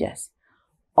changes.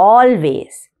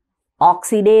 always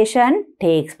oxidation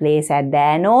takes place at the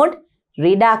anode,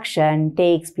 reduction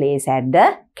takes place at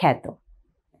the cathode.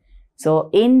 So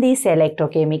in this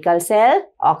electrochemical cell,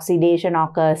 oxidation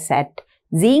occurs at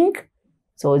zinc.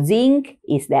 So zinc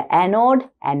is the anode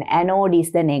and anode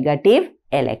is the negative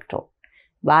electrode.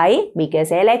 Why?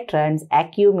 Because electrons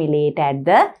accumulate at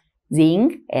the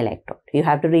zinc electrode. You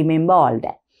have to remember all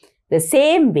that. The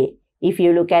same way, if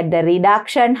you look at the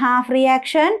reduction half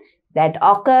reaction, that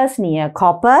occurs near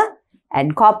copper,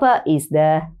 and copper is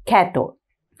the cathode.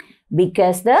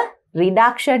 Because the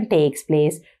reduction takes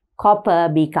place, copper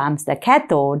becomes the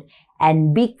cathode,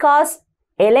 and because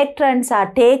electrons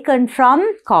are taken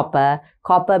from copper,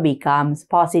 copper becomes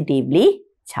positively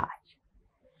charged.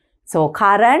 So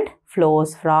current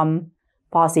flows from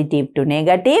positive to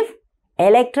negative,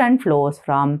 electron flows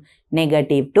from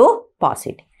negative to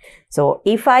positive. So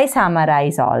if I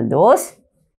summarize all those,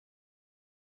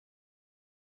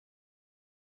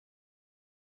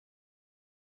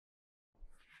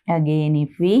 again if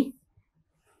we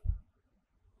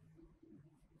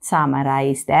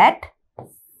summarize that,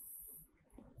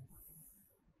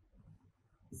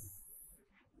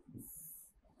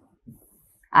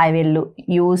 I will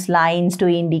use lines to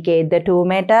indicate the two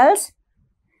metals.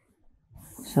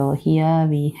 So here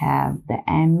we have the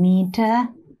ammeter.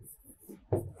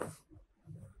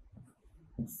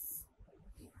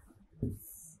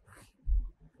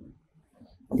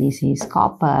 This is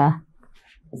copper.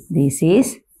 This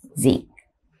is zinc.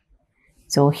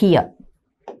 So here,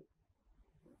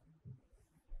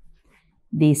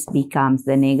 this becomes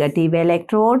the negative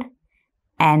electrode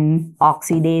and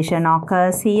oxidation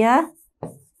occurs here.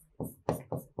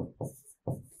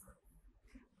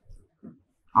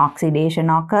 Oxidation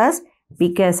occurs.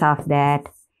 Because of that,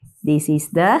 this is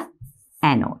the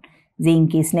anode.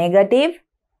 Zinc is negative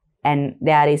and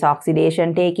there is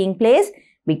oxidation taking place.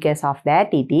 Because of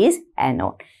that, it is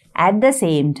anode. At the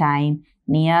same time,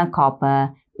 near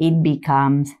copper, it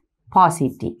becomes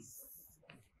positive.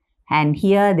 And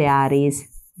here there is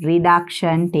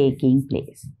reduction taking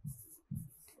place.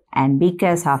 And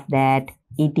because of that,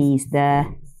 it is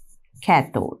the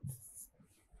cathode.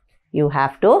 You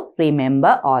have to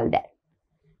remember all that.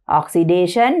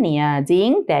 Oxidation near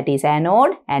zinc, that is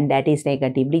anode, and that is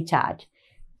negatively charged.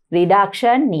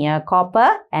 Reduction near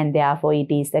copper, and therefore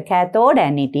it is the cathode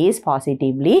and it is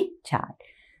positively charged.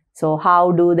 So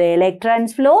how do the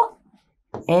electrons flow?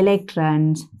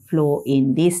 Electrons flow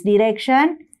in this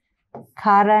direction.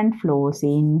 Current flows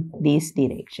in this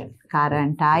direction.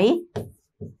 Current I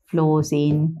flows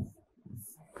in.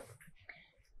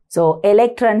 So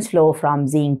electrons flow from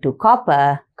zinc to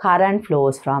copper. Current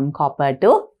flows from copper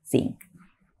to zinc.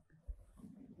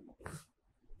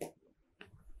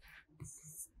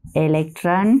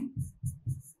 Electron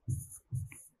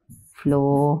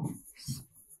flow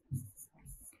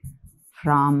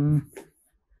from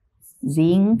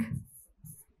zinc,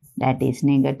 that is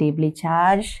negatively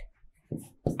charged,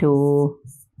 to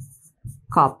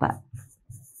copper,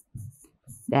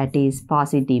 that is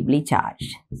positively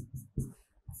charged.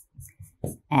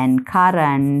 And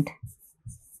current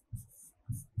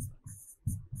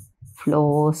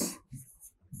flows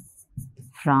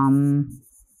from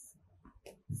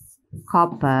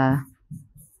copper,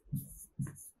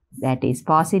 that is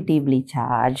positively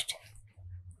charged,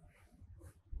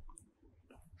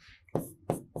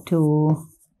 to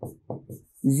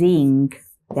zinc,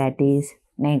 that is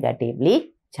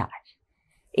negatively charged.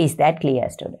 Is that clear,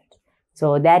 students?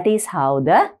 So that is how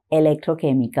the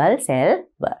electrochemical cell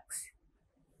works.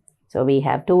 So we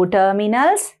have two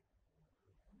terminals.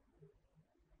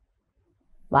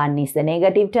 One is the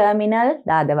negative terminal,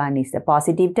 the other one is the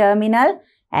positive terminal.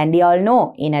 And you all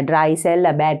know, in a dry cell,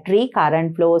 a battery,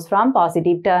 current flows from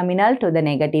positive terminal to the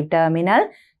negative terminal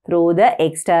through the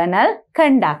external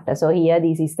conductor. So here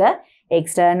this is the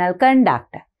external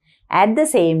conductor. At the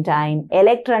same time,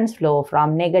 electrons flow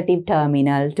from negative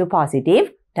terminal to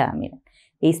positive terminal.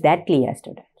 Is that clear,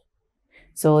 students?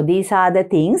 So these are the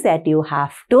things that you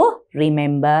have to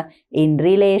remember in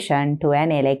relation to an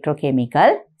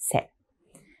electrochemical cell.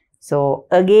 So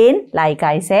again, like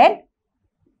I said,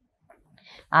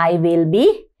 I will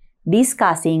be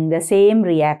discussing the same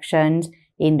reactions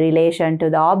in relation to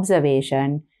the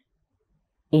observation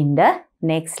in the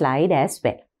next slide as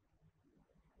well.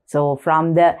 So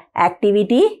from the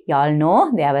activity, you all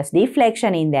know there was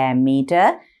deflection in the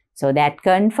ammeter. So that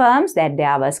confirms that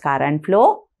there was current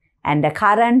flow, and the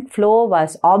current flow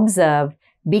was observed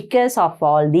because of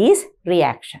all these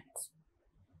reactions.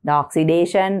 The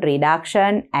oxidation,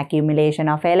 reduction, accumulation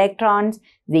of electrons,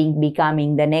 zinc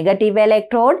becoming the negative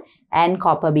electrode and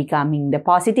copper becoming the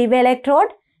positive electrode.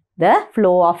 the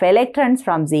flow of electrons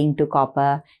from zinc to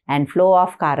copper and flow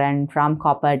of current from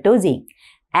copper to zinc.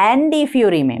 And if you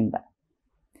remember,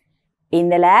 in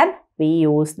the lab, we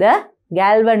use the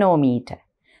galvanometer.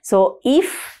 So,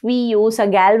 if we use a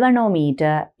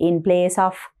galvanometer in place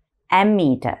of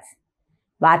ammeters,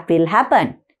 what will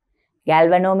happen?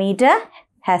 Galvanometer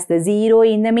has the 0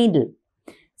 in the middle.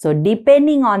 So,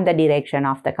 depending on the direction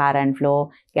of the current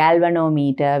flow,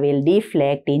 galvanometer will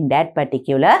deflect in that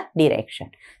particular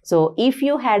direction. So, if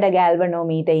you had a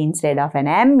galvanometer instead of an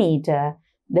ammeter,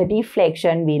 the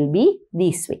deflection will be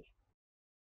this way,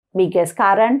 because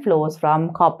current flows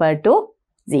from copper to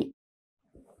zinc.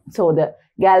 So, the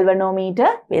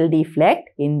galvanometer will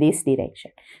deflect in this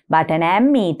direction, but an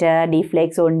ammeter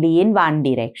deflects only in one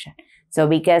direction. So,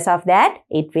 because of that,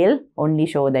 it will only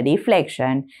show the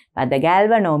deflection, but the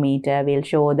galvanometer will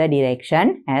show the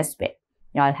direction as well.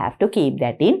 You all have to keep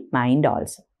that in mind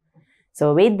also.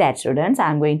 So, with that, students,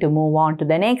 I am going to move on to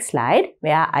the next slide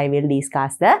where I will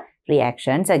discuss the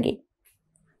reactions again.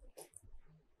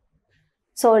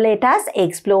 So, let us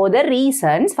explore the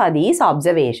reasons for these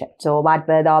observations. So, what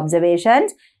were the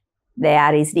observations?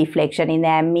 There is deflection in the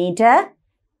ammeter,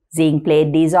 zinc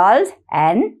plate dissolves,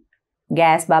 and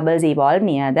gas bubbles evolve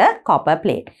near the copper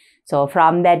plate. So,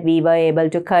 from that we were able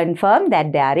to confirm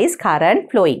that there is current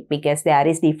flowing because there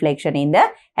is deflection in the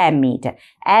ammeter.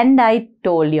 And I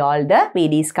told you all we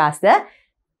discussed the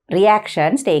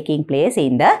reactions taking place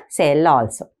in the cell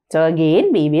also. So,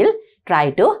 again we will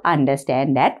try to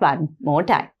understand that one more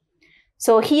time.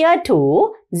 So, here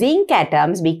too, zinc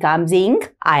atoms become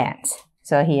zinc ions.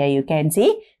 So, here you can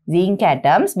see zinc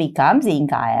atoms become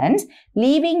zinc ions,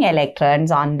 leaving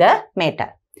electrons on the metal.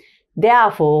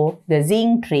 Therefore, the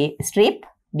zinc strip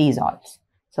dissolves.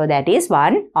 So, that is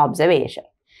one observation.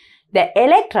 The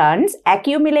electrons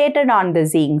accumulated on the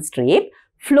zinc strip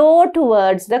flow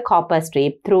towards the copper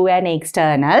strip through an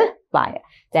external wire.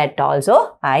 That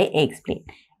also I explained.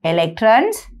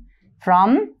 Electrons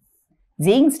from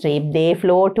zinc strip, they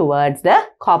flow towards the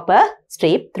copper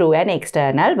strip through an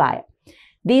external wire.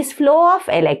 This flow of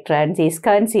electrons is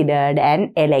considered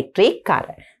an electric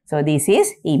current. So, this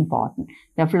is important.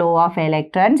 The flow of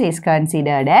electrons is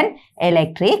considered an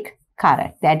electric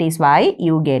current. That is why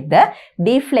you get the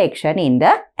deflection in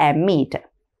the ammeter.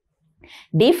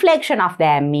 Deflection of the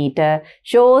ammeter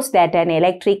shows that an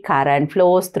electric current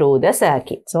flows through the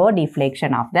circuit. So,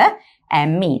 deflection of the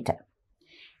ammeter.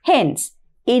 Hence,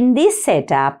 in this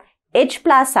setup, H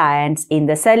plus ions in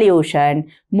the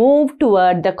solution move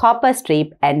toward the copper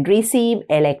strip and receive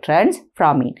electrons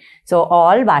from it. So,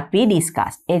 all what we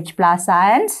discussed, H plus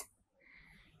ions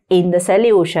in the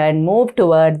solution move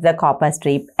towards the copper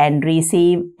strip and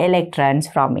receive electrons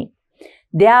from it.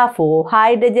 Therefore,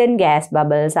 hydrogen gas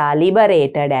bubbles are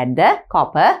liberated at the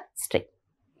copper strip.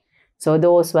 So,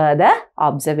 those were the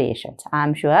observations. I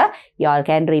am sure you all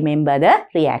can remember the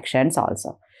reactions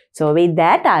also. So, with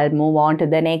that, I'll move on to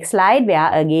the next slide where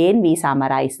again we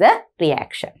summarize the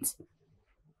reactions.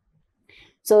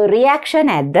 So, reaction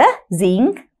at the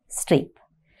zinc strip.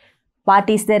 What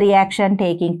is the reaction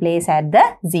taking place at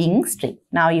the zinc strip?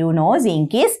 Now, you know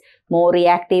zinc is more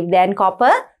reactive than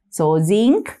copper. So,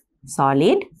 zinc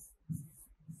solid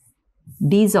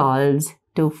dissolves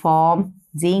to form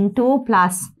zinc 2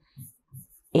 plus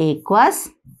aqueous,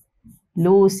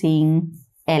 losing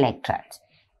electrons.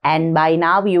 And by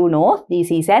now you know this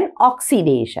is an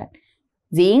oxidation.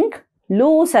 Zinc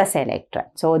loses electrons.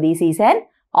 So, this is an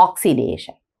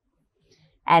oxidation.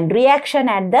 And reaction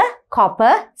at the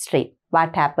copper strip.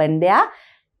 What happened there?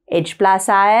 H plus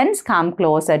ions come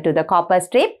closer to the copper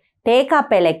strip, take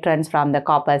up electrons from the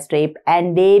copper strip,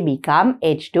 and they become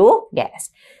H2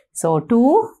 gas. So,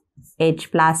 2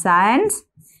 H plus ions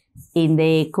in the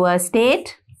aqueous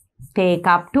state take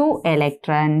up 2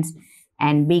 electrons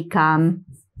and become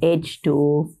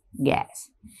H2 gas.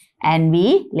 And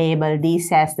we label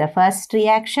this as the first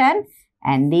reaction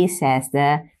and this as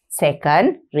the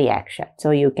second reaction.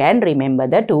 So, you can remember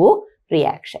the two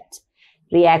reactions.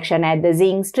 Reaction at the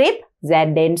zinc strip,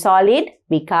 Zn solid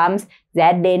becomes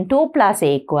Zn2 plus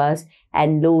aqueous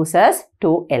and loses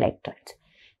 2 electrons.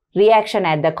 Reaction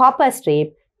at the copper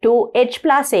strip, 2H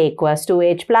plus aqueous,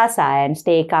 2H plus ions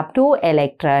take up 2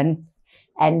 electrons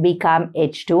and become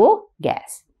H2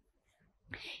 gas.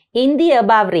 In the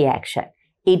above reaction,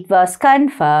 it was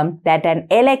confirmed that an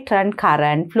electron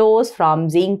current flows from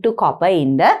zinc to copper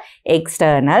in the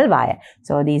external wire.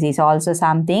 So, this is also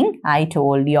something I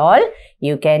told you all.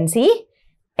 You can see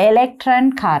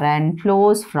electron current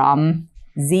flows from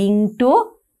zinc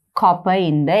to copper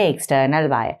in the external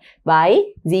wire. Why?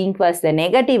 Zinc was the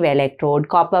negative electrode,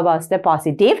 copper was the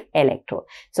positive electrode.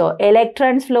 So,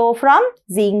 electrons flow from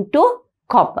zinc to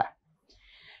copper.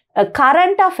 A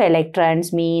current of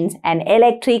electrons means an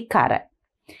electric current.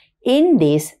 In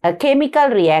this, a chemical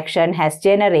reaction has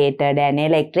generated an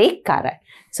electric current.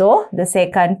 So, the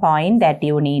second point that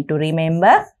you need to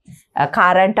remember, a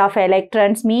current of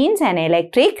electrons means an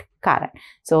electric current.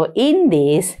 So, in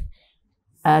this,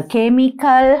 a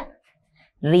chemical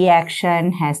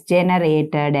reaction has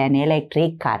generated an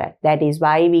electric current. That is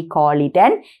why we call it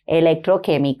an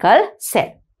electrochemical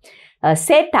cell. A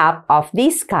setup of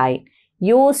this kind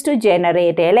used to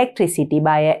generate electricity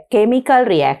by a chemical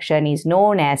reaction is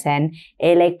known as an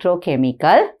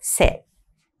electrochemical cell.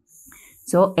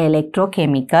 So,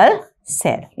 electrochemical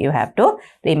cell. You have to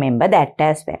remember that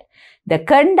as well. The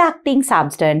conducting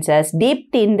substances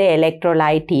dipped in the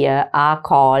electrolyte here are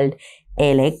called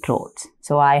electrodes.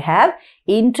 So, I have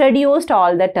introduced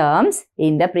all the terms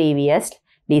in the previous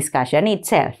discussion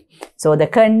itself. So, the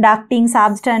conducting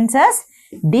substances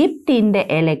dipped in the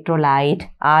electrolyte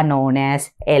are known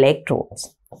as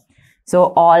electrodes.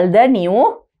 So, all the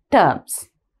new terms.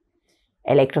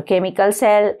 Electrochemical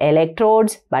cell,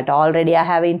 electrodes, but already I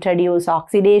have introduced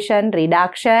oxidation,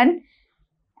 reduction,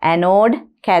 anode,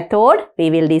 cathode. We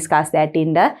will discuss that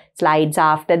in the slides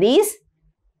after these.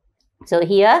 So,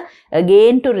 here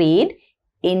again to read,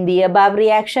 in the above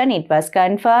reaction, it was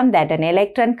confirmed that an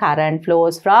electron current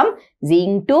flows from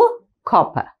zinc to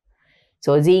copper.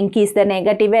 So, zinc is the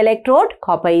negative electrode,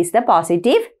 copper is the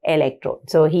positive electrode.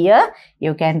 So, here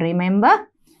you can remember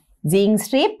zinc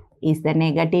strip is the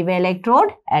negative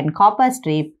electrode and copper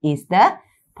strip is the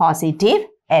positive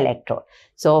electrode.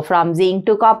 So, from zinc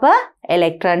to copper,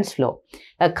 electrons flow.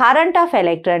 A current of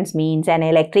electrons means an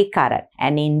electric current,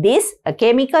 and in this, a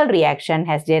chemical reaction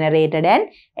has generated an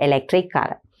electric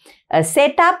current. A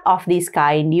setup of this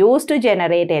kind used to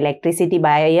generate electricity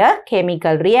by a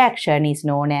chemical reaction is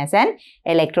known as an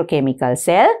electrochemical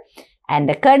cell, and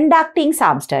the conducting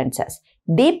substances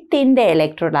dipped in the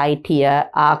electrolyte here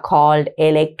are called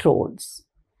electrodes.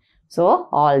 So,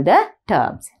 all the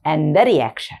terms and the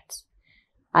reactions.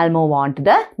 I'll move on to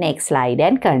the next slide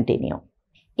and continue.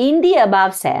 In the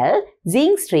above cell,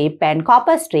 zinc strip and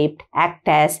copper strip act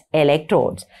as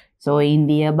electrodes. So, in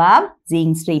the above,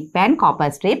 zinc strip and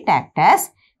copper strip act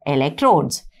as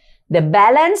electrodes. The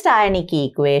balanced ionic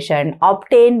equation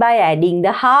obtained by adding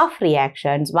the half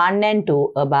reactions 1 and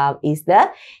 2 above is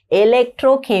the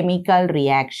electrochemical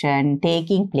reaction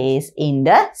taking place in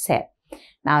the cell.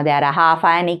 Now, there are half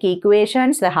ionic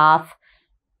equations, the half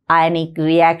ionic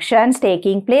reactions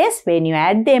taking place. When you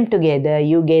add them together,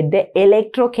 you get the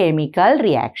electrochemical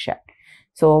reaction.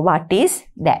 So, what is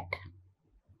that?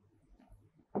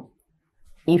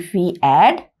 If we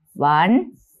add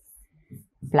 1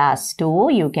 plus 2,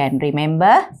 you can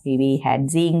remember we had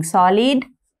zinc solid,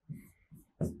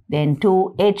 then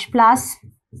 2H plus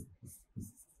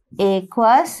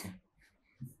aqueous,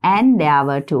 and there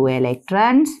were 2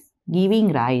 electrons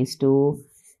giving rise to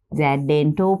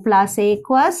Zn2 plus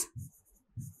aqueous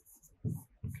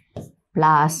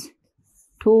plus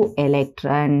 2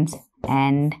 electrons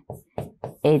and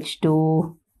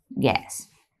H2 gas.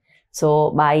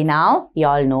 So, by now, you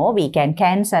all know we can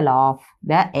cancel off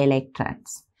the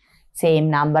electrons. Same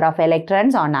number of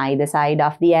electrons on either side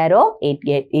of the arrow, it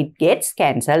gets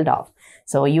cancelled off.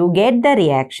 So, you get the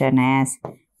reaction as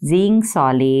zinc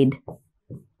solid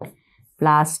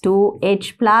plus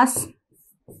 2H plus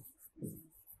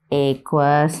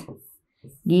aqueous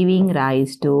giving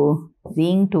rise to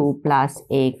zinc 2 plus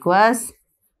aqueous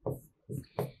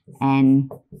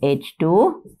and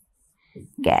H2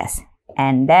 gas.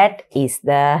 And that is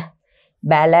the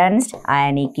balanced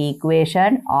ionic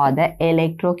equation or the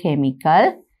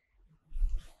electrochemical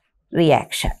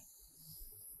reaction.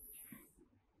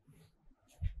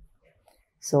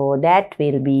 So, that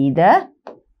will be the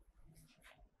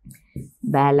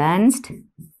balanced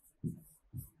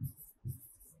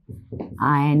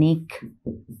ionic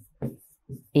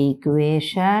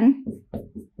equation,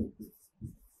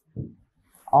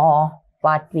 or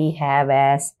what we have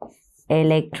as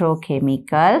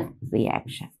electrochemical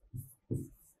reaction.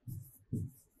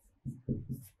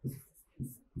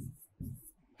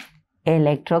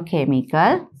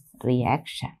 Electrochemical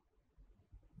reaction,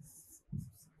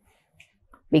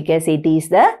 because it is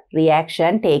the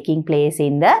reaction taking place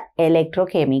in the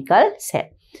electrochemical cell.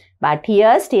 But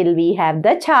here still we have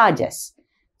the charges.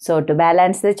 So, to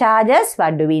balance the charges,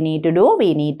 what do we need to do?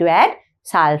 We need to add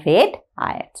sulfate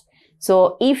ions.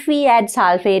 So, if we add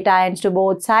sulfate ions to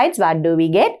both sides, what do we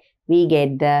get? We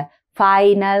get the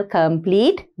final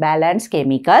complete balanced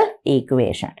chemical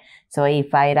equation. So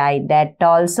if I write that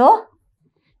also,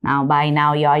 now by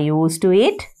now you are used to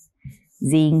it.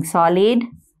 Zinc solid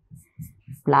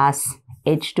plus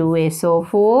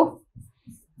H2SO4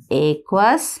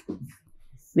 aqueous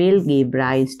will give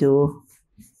rise to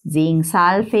zinc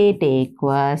sulfate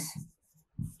aqueous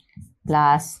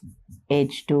plus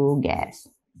H2 gas.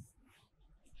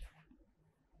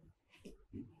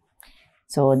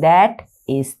 So that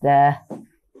is the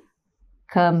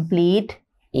complete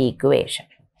equation.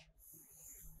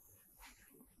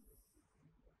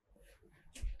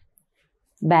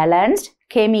 Balanced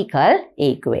chemical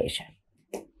equation.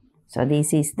 So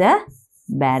this is the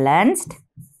balanced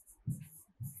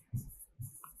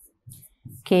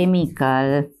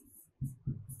chemical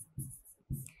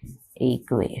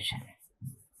equation.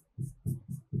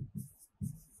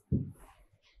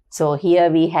 So here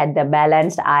we had the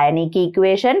balanced ionic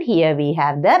equation. Here we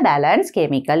have the balanced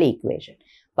chemical equation.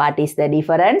 What is the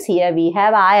difference? Here we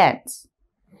have ions.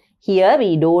 Here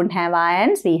we don't have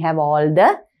ions. We have all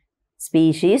the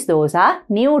species. Those are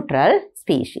neutral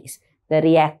species. The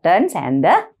reactants and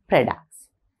the products.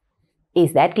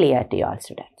 Is that clear to you all,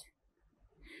 students?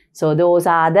 So those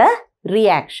are the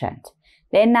reactions.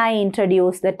 Then I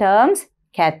introduce the terms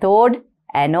cathode,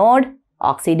 anode,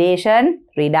 oxidation,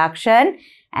 reduction,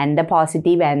 and the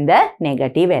positive and the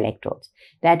negative electrodes.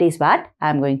 That is what I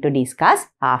am going to discuss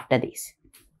after this.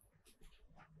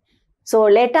 So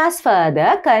let us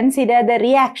further consider the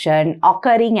reaction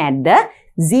occurring at the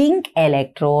zinc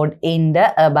electrode in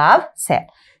the above cell.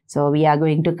 So we are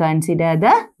going to consider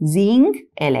the zinc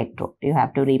electrode. You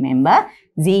have to remember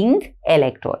zinc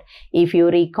electrode. If you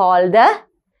recall the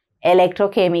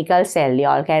electrochemical cell, you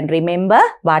all can remember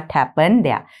what happened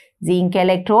there. Zinc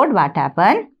electrode, what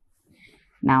happened?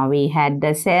 Now we had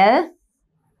the cell,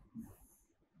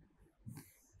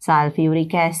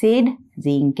 sulfuric acid,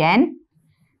 zinc and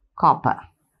copper.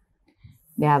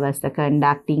 There was the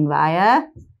conducting wire.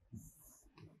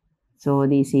 So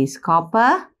this is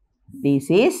copper, this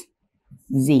is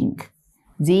zinc.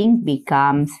 Zinc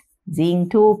becomes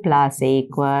zinc 2 plus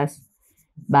aqueous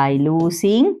by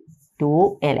losing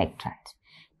 2 electrons.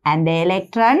 And the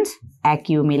electrons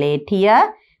accumulate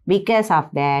here. Because of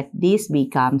that, this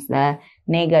becomes the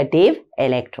negative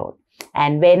electrode.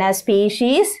 And when a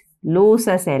species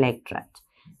loses electrons,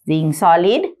 zinc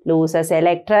solid loses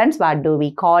electrons, what do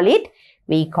we call it?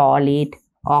 We call it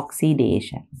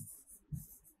oxidation.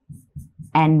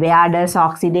 And where does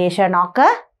oxidation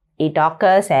occur? It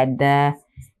occurs at the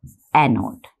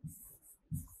anode.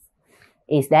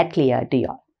 Is that clear to you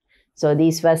all? So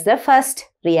this was the first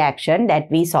reaction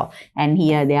that we saw. And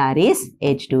here there is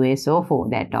H2SO4.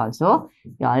 That also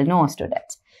you all know,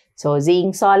 students. So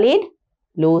zinc solid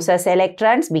loses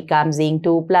electrons, becomes zinc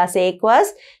 2 plus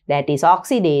aqueous. That is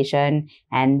oxidation.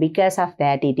 And because of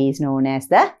that, it is known as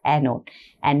the anode.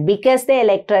 And because the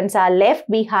electrons are left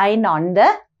behind on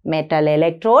the metal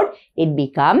electrode, it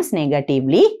becomes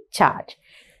negatively charged.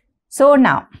 So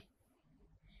now,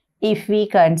 if we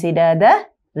consider the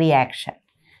reaction,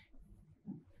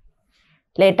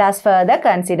 let us further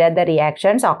consider the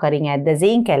reactions occurring at the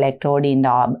zinc electrode in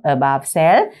the above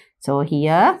cell. So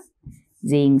here,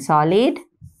 zinc solid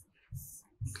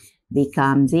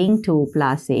becomes zinc 2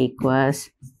 plus aqueous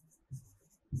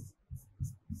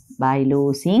by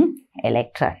losing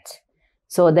electrons.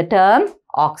 So the term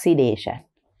oxidation.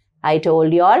 I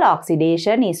told you all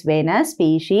oxidation is when a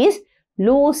species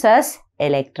loses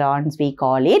electrons. We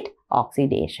call it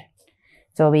oxidation.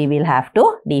 So we will have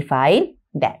to define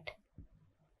that.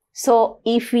 So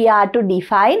if we are to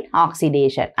define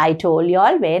oxidation, I told you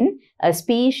all when a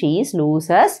species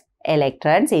loses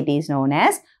electrons, it is known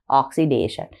as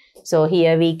oxidation. So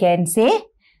here we can say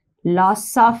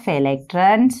loss of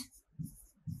electrons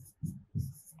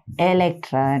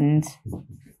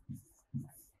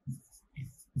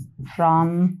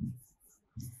from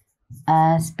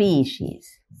a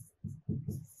species.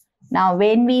 Now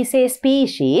when we say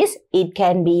species, it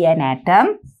can be an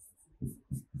atom,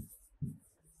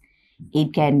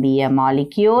 it can be a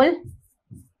molecule,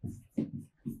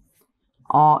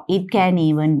 or it can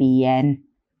even be an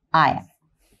ion.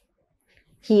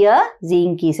 Here,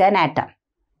 zinc is an atom.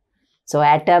 So,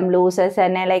 atom loses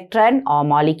an electron, or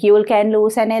molecule can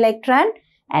lose an electron,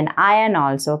 and ion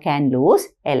also can lose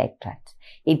electrons.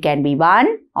 It can be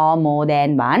one or more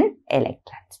than one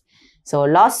electrons. So,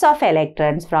 loss of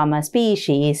electrons from a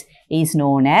species is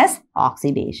known as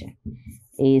oxidation.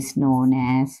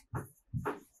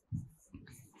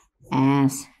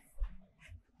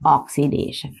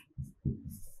 Oxidation.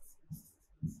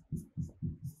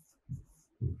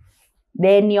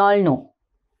 Then you all know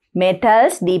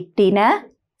Metals dipped in a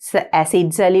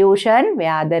acid solution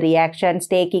where the reactions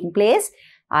taking place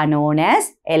are known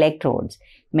as electrodes.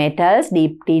 Metals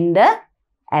dipped in the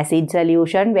acid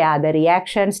solution where the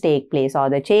reactions take place or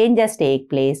the changes take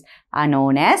place are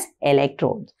known as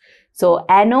electrodes. So,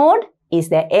 anode is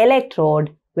the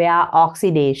electrode where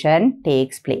oxidation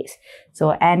takes place.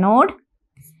 So, anode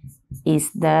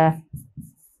is the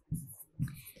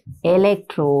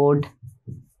electrode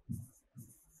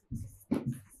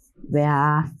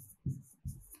where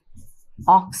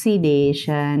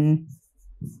oxidation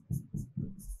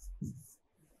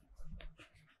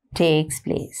takes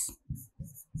place.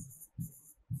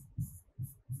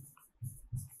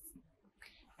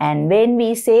 And when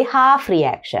we say half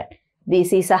reaction,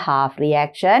 this is a half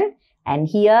reaction and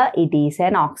here it is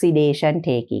an oxidation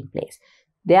taking place.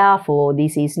 Therefore,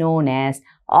 this is known as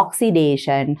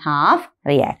oxidation half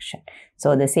reaction.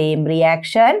 So, the same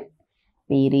reaction,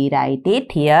 we rewrite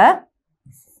it here.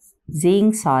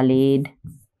 Zinc solid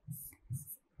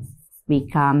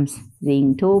becomes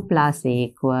zinc 2 plus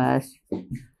aqueous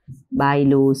by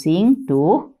losing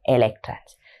 2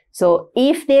 electrons. So,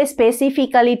 if they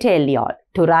specifically tell you all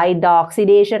to write the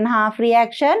oxidation half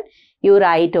reaction, you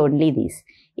write only this.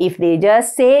 If they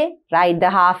just say write the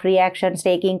half reactions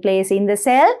taking place in the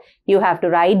cell, you have to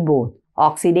write both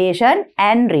oxidation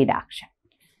and reduction.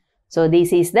 So,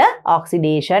 this is the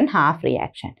oxidation half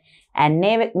reaction and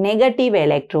negative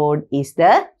electrode is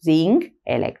the zinc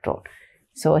electrode.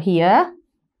 So, here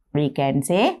we can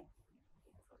say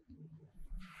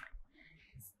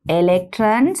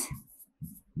electrons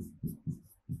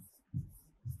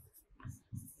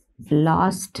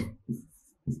lost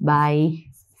by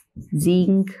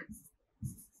zinc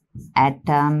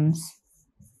atoms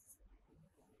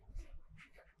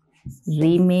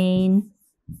remain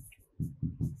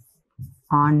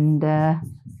on the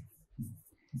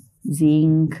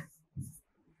zinc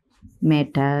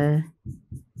metal.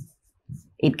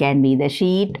 It can be the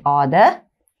sheet or the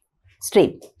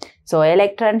strip. So,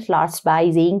 electrons lost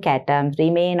by zinc atoms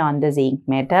remain on the zinc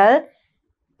metal.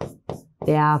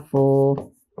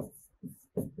 Therefore,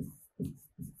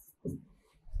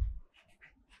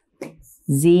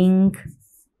 zinc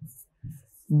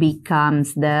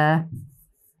becomes the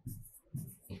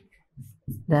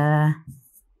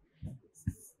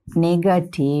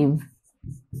negative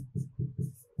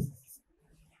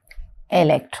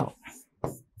electrode.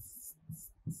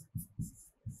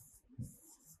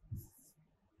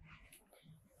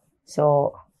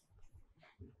 So,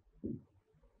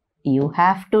 you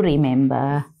have to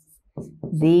remember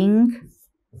zinc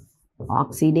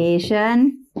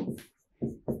oxidation.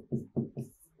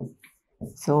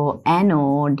 So,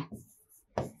 anode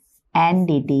and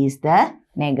it is the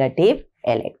negative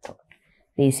electrode.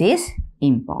 This is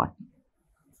important.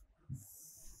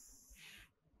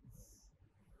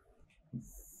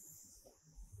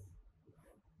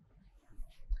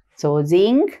 So,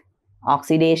 zinc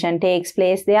oxidation takes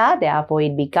place there, therefore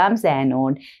it becomes the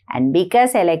anode, and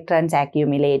because electrons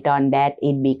accumulate on that,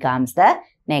 it becomes the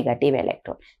negative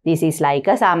electrode. This is like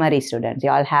a summary, students.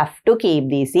 You all have to keep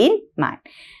this in mind.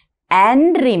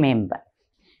 And remember,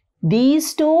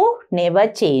 these two never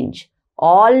change.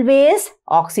 Always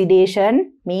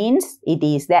oxidation means it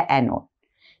is the anode.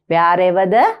 Wherever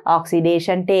the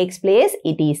oxidation takes place,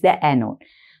 it is the anode.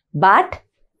 But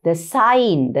the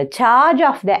sign, the charge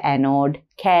of the anode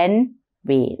can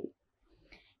vary.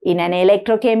 In an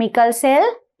electrochemical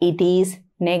cell, it is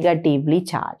negatively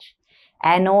charged.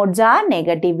 Anodes are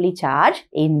negatively charged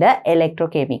in the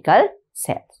electrochemical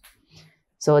cells.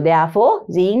 So, therefore,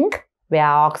 zinc, where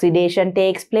oxidation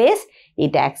takes place,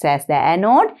 it acts as the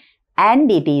anode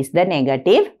and it is the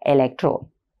negative electrode.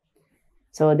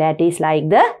 So, that is like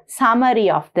the summary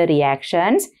of the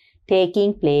reactions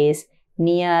taking place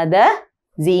near the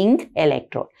zinc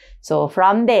electrode. So,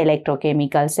 from the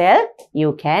electrochemical cell,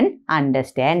 you can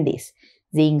understand this.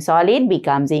 Zinc solid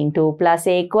becomes zinc 2 plus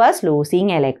aqueous,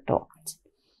 losing electrons.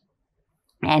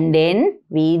 And then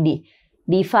we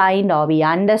defined or we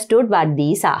understood what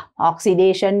these are.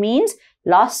 Oxidation means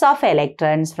loss of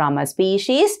electrons from a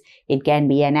species. It can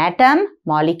be an atom,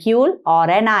 molecule or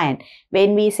an ion.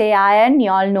 When we say ion,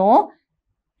 you all know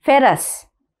ferrous,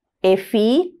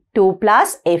 Fe2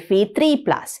 plus, Fe3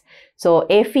 plus. So,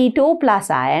 Fe2 plus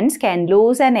ions can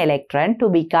lose an electron to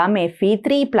become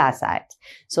Fe3 plus ions.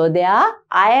 So, their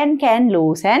ion can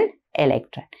lose an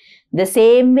electron. The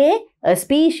same way, a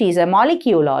species, a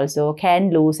molecule also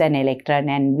can lose an electron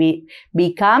and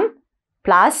become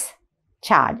plus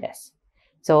charges.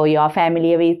 So, you are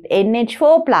familiar with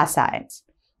NH4 plus ions.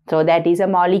 So, that is a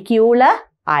molecular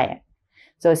ion.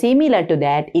 So similar to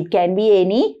that, it can be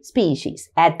any species.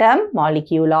 Atom,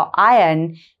 molecule or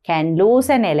ion can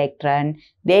lose an electron,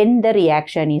 then the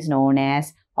reaction is known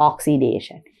as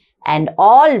oxidation. And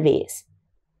always,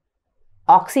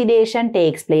 oxidation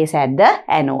takes place at the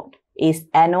anode.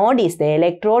 Anode is the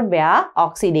electrode where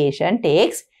oxidation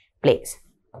takes place.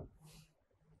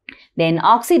 Then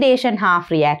oxidation half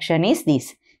reaction is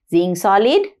this. Zinc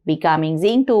solid becoming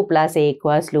zinc 2 plus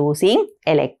aqueous, losing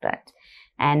electrons.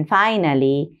 And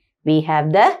finally, we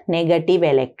have the negative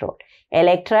electrode.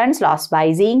 Electrons lost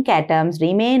by zinc atoms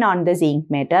remain on the zinc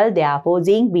metal. Therefore,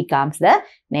 zinc becomes the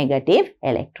negative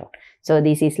electrode. So,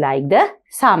 this is like the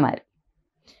summary.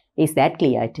 Is that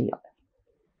clear to you?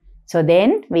 So,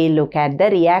 then we look at the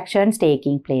reactions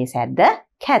taking place at the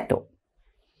cathode.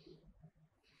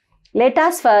 Let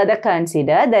us further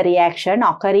consider the reaction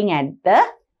occurring at the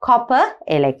copper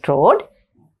electrode.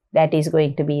 That is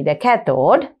going to be the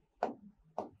cathode.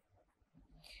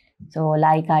 So,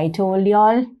 like I told you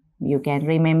all, you can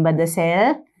remember the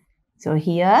cell. So,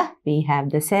 here we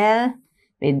have the cell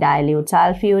with dilute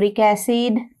sulfuric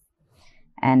acid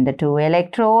and the two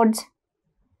electrodes,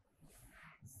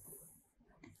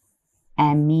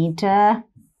 ammeter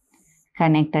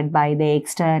connected by the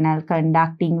external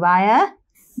conducting wire.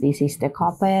 This is the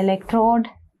copper electrode,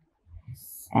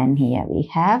 and here we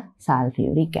have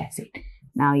sulfuric acid.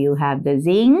 Now you have the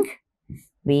zinc,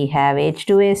 we have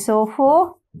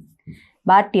H2SO4,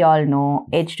 but you all know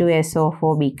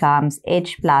H2SO4 becomes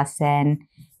H plus and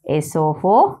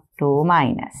SO4 2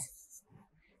 minus.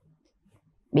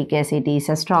 Because it is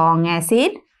a strong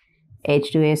acid,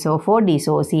 H2SO4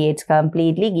 dissociates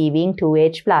completely, giving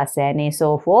 2H plus and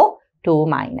SO4 2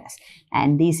 minus.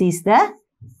 And this is the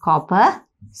copper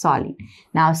solid.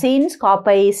 Now, since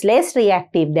copper is less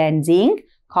reactive than zinc,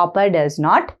 copper does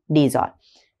not dissolve.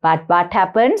 But what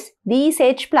happens? These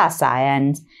H plus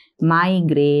ions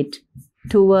migrate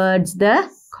towards the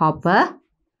copper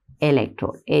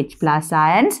electrode. H plus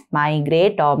ions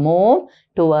migrate or move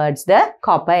towards the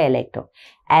copper electrode.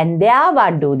 And there,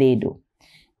 what do they do?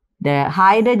 The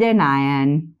hydrogen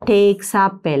ion takes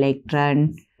up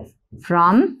electron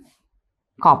from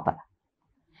copper.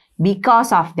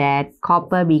 Because of that,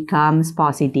 copper becomes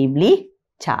positively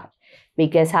charged.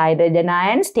 Because hydrogen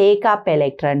ions take up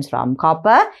electrons from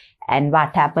copper, and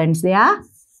what happens there?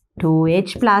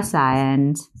 2H plus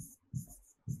ions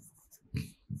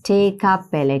take up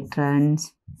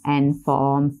electrons and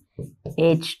form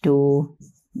H2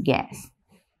 gas.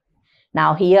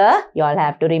 Now here, you all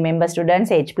have to remember,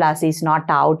 students, H plus is not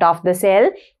out of the cell.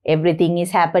 Everything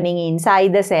is happening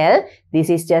inside the cell. This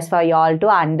is just for you all to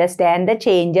understand the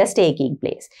changes taking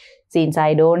place. Since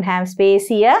I don't have space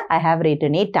here, I have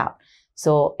written it out.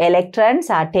 So, electrons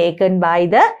are taken by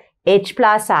the H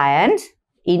plus ions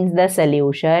in the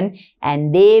solution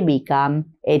and they become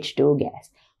H2 gas.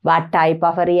 What type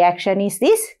of a reaction is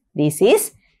this? This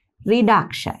is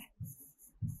reduction.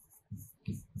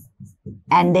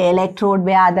 And the electrode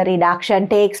where the reduction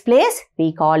takes place,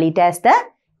 we call it as the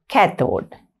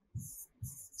cathode.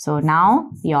 So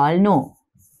now you all know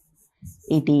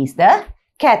it is the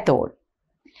cathode.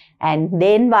 And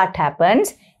then what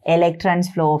happens? Electrons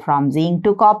flow from zinc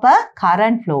to copper,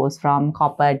 current flows from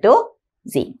copper to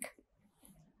zinc.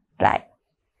 Right.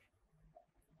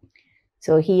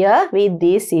 So here with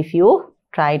this, if you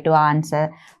try to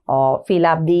answer or fill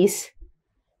up these,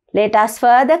 let us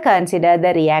further consider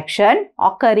the reaction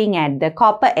occurring at the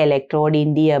copper electrode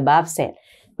in the above cell.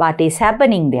 What is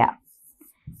happening there?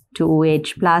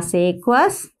 2H plus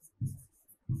aqueous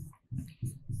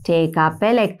take up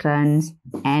electrons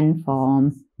and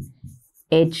form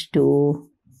H2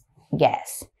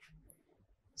 gas.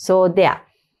 So there.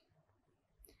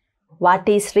 What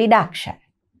is reduction?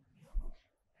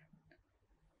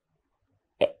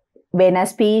 When a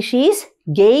species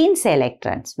gains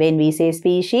electrons. When we say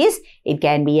species, it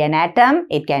can be an atom,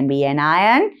 it can be an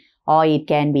ion, or it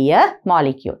can be a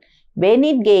molecule. When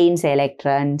it gains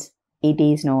electrons, it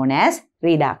is known as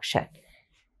reduction.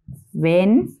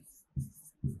 When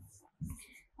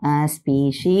a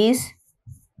species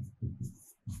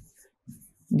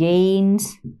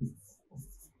gains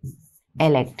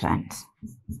electrons,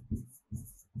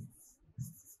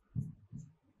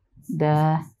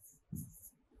 the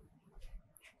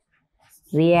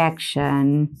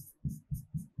reaction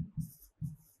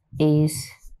is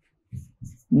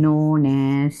known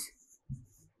as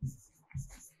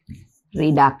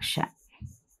reduction.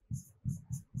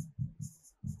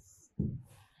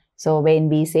 So when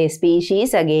we say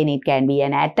species, again it can be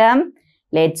an atom.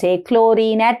 Let's say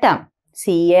chlorine atom,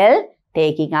 Cl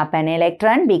taking up an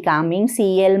electron becoming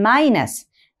Cl minus,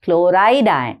 chloride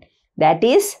ion. That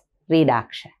is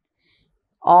reduction.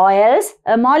 or else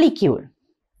a molecule.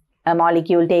 A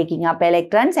molecule taking up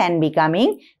electrons and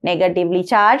becoming negatively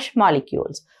charged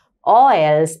molecules. Or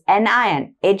else an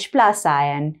ion, H plus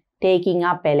ion, taking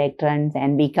up electrons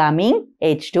and becoming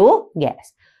H2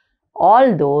 gas.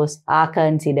 All those are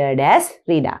considered as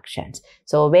reductions.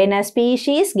 So when a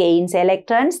species gains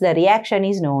electrons, the reaction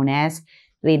is known as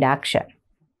reduction.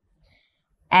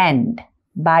 And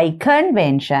by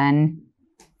convention,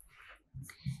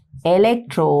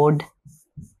 electrode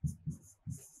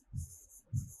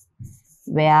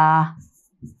where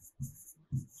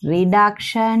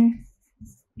reduction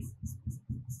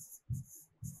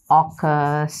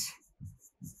occurs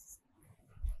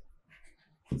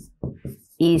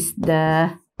is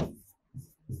the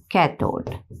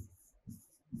cathode.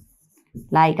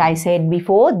 Like I said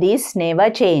before, this never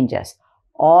changes.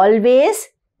 Always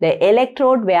the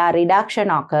electrode where reduction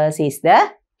occurs is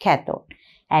the cathode.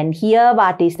 And here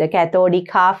what is the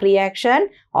cathodic half reaction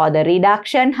or the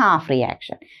reduction half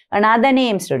reaction? Another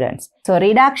name, students. So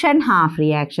reduction half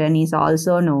reaction is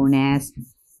also known as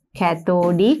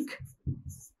cathodic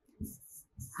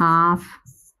half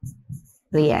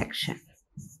reaction.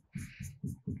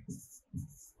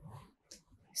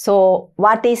 So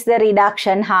what is the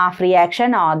reduction half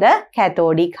reaction or the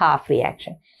cathodic half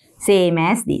reaction? Same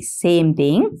as this, same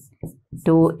thing.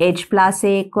 Two H plus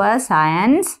aqueous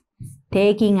ions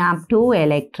taking up 2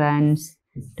 electrons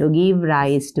to give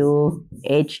rise to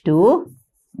H2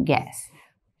 gas.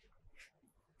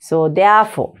 So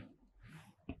therefore,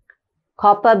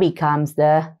 copper becomes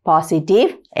the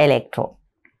positive electrode.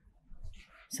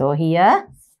 So here,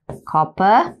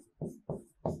 copper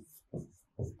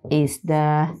is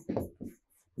the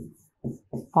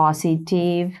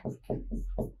positive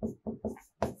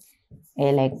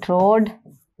electrode.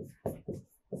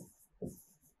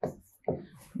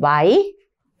 Why?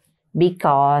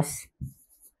 Because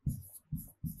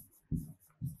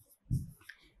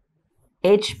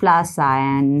H plus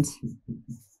ions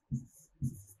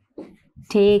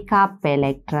take up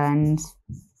electrons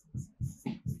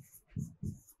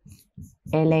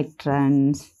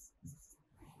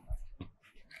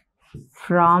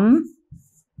from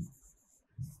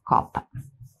copper.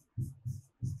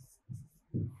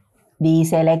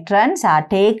 These electrons are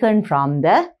taken from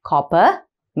the copper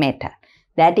metal.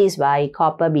 That is why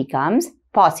copper becomes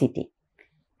positive.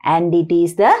 And it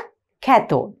is the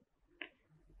cathode.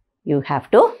 You have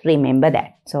to remember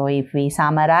that. So if we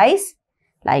summarize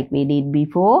like we did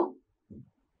before.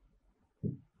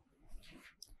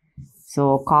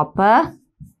 So copper,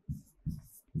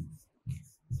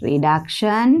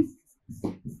 reduction,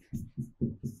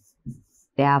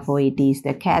 therefore it is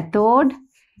the cathode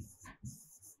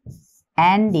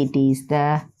and it is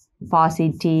the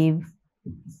positive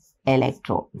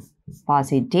electrode.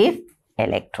 Positive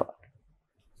electrode.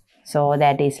 So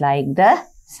that is like the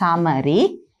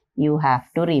summary you have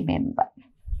to remember.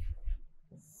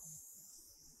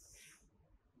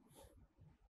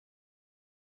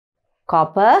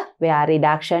 Copper, where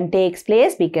reduction takes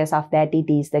place, because of that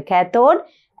it is the cathode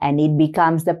and it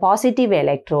becomes the positive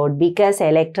electrode because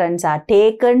electrons are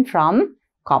taken from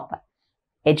copper.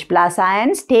 H plus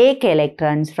ions take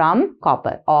electrons from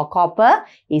copper, or copper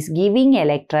is giving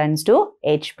electrons to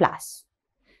H plus.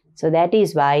 So that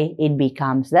is why it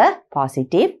becomes the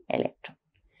positive electron.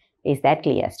 Is that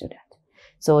clear, students?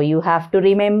 So you have to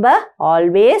remember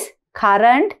always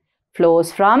current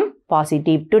flows from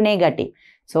positive to negative.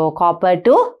 So copper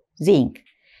to zinc,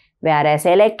 whereas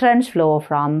electrons flow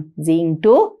from zinc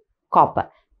to copper,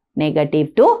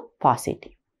 negative to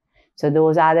positive. So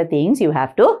those are the things you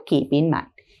have to keep in mind.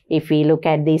 If we look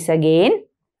at this again,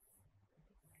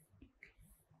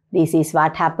 this is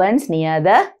what happens near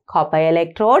the copper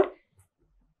electrode.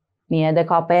 Near the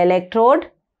copper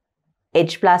electrode,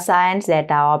 H plus ions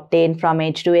that are obtained from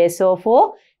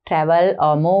H2SO4 travel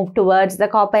or move towards the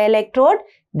copper electrode.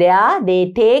 There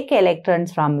they take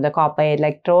electrons from the copper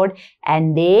electrode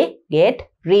and they get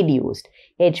reduced.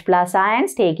 H plus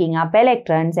ions taking up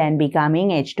electrons and becoming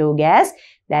H2 gas.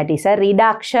 That is a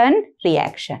reduction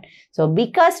reaction. So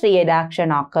because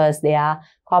reduction occurs there,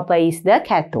 copper is the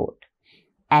cathode.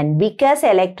 And because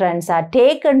electrons are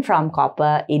taken from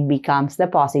copper, it becomes the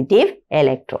positive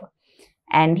electrode.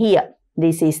 And here,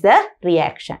 this is the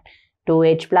reaction.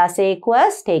 2H plus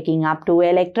aqueous taking up 2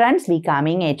 electrons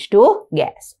becoming H2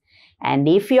 gas. And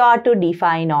if you are to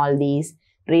define all these,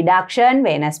 reduction,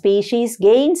 when a species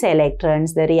gains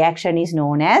electrons, the reaction is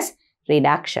known as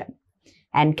reduction.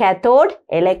 And cathode,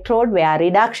 electrode where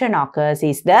reduction occurs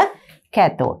is the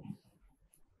cathode.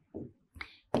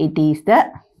 It is the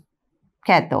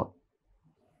cathode.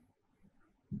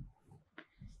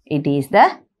 It is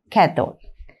the cathode.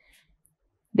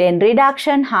 Then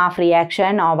reduction half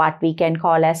reaction, or what we can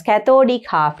call as cathodic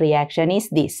half reaction, is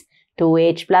this.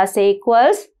 2H plus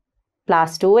equals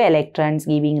plus 2 electrons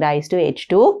giving rise to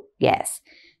H2 gas.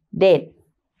 Then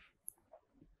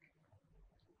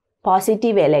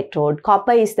positive electrode.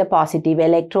 Copper is the positive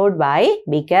electrode. Why?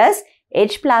 Because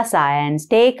H plus ions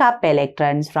take up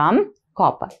electrons from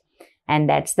copper. And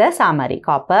that's the summary.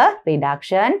 Copper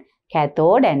reduction,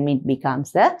 cathode, and it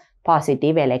becomes the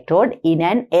positive electrode in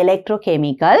an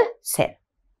electrochemical cell.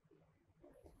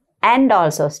 And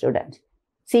also students,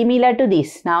 similar to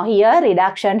this, now here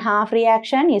reduction half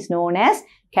reaction is known as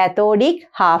cathodic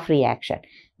half reaction.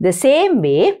 The same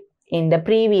way in the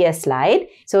previous slide.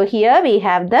 So here we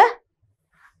have the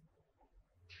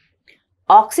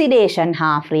oxidation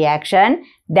half reaction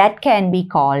that can be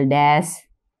called as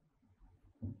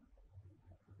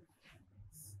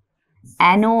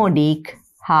anodic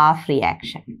half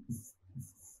reaction.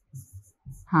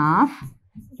 Half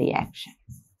reaction.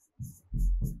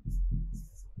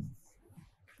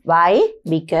 Why?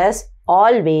 Because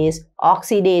always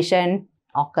oxidation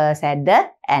occurs at the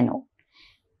anode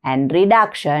and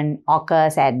reduction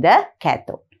occurs at the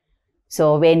cathode.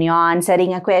 So when you are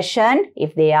answering a question,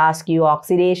 if they ask you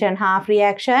oxidation half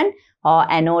reaction or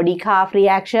anodic half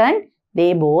reaction,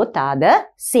 they both are the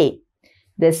same.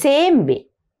 The same way,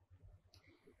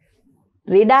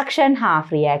 reduction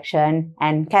half reaction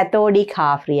and cathodic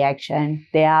half reaction,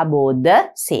 they are both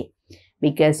the same,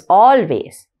 because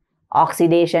always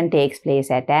oxidation takes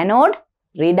place at anode,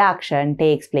 reduction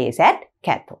takes place at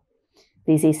cathode.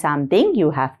 This is something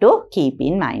you have to keep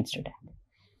in mind, students.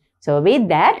 So with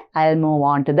that, I'll move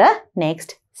on to the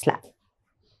next slide.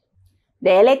 The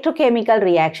electrochemical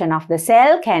reaction of the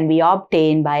cell can be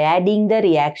obtained by adding the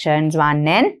reactions 1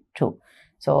 and 2.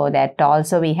 So that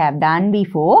also we have done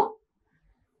before.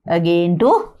 Again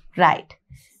to write.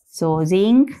 So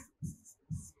zinc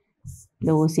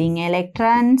losing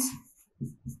electrons.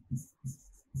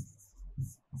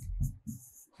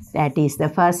 That is the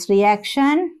first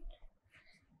reaction.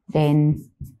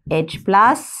 Then H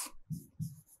plus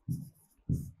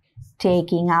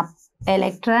taking up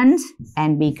electrons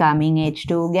and becoming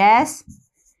H2 gas.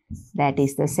 That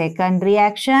is the second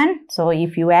reaction. So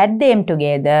if you add them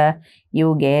together,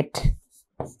 you get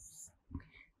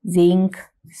zinc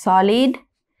solid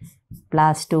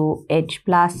plus 2 H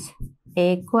plus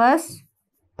aqueous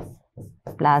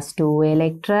plus 2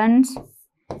 electrons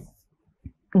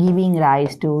giving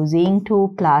rise to zinc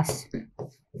 2 plus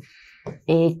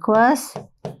aqueous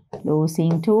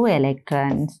losing 2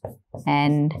 electrons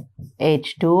and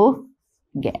H2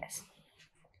 gas.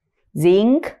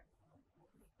 Zinc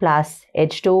plus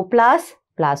H2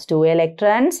 plus 2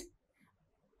 electrons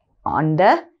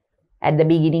at the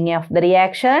beginning of the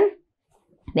reaction.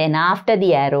 Then after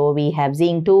the arrow we have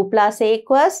zinc 2 plus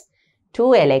aqueous,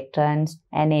 2 electrons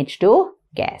and H2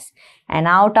 gas. And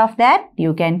out of that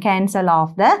you can cancel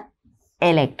off the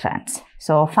electrons.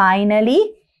 So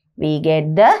finally we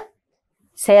get the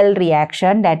cell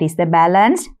reaction, that is the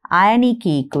balanced ionic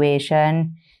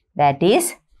equation, that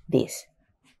is this.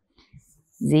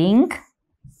 Zinc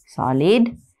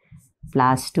solid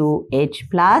plus 2H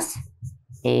plus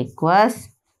aqueous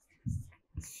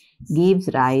gives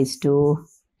rise to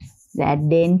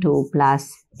Zn2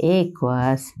 plus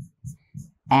aqueous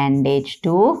and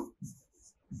H2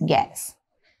 gas.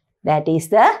 That is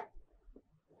the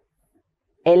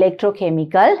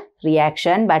electrochemical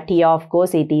reaction, but here of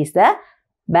course it is the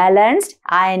balanced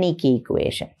ionic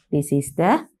equation. This is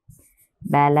the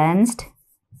balanced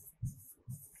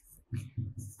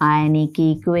ionic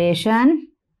equation.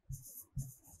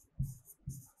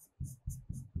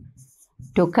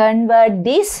 To convert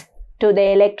this to the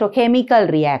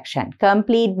electrochemical reaction,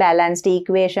 complete balanced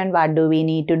equation, what do we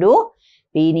need to do?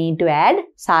 We need to add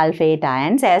sulfate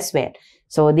ions as well.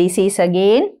 So this is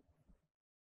again,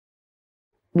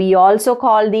 we also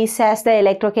call this as the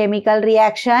electrochemical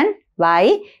reaction.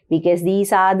 Why? Because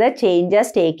these are the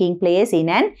changes taking place in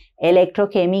an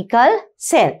electrochemical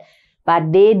cell.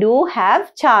 But they do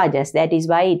have charges. That is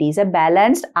why it is a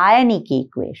balanced ionic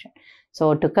equation.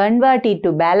 So to convert it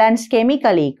to balanced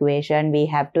chemical equation, we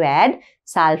have to add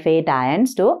sulfate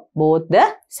ions to both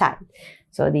the sides.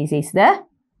 So this is the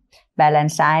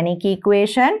balanced ionic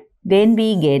equation. Then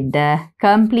we get the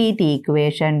complete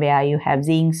equation where you have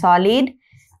zinc solid,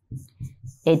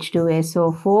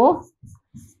 H2SO4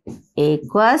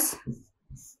 aqueous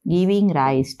giving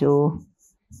rise to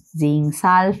zinc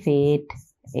sulfate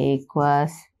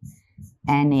aqueous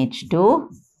and H2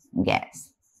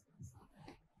 gas.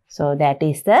 So that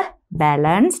is the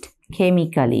balanced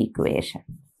chemical equation.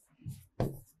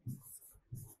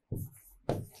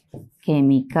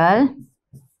 Chemical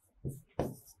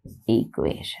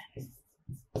equation.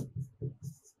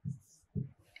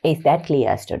 Is that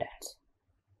clear, students?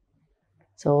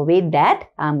 So with that,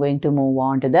 I'm going to move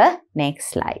on to the next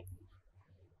slide.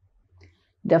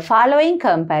 The following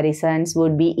comparisons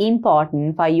would be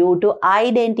important for you to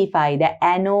identify the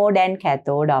anode and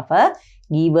cathode of a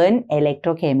given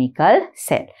electrochemical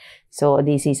cell. So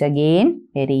this is again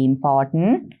very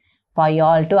important for you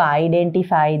all to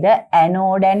identify the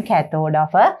anode and cathode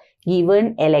of a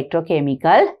given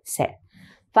electrochemical cell.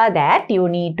 For that, you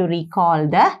need to recall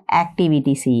the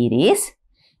activity series.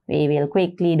 We will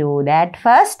quickly do that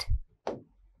first.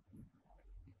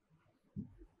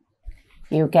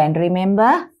 You can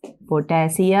remember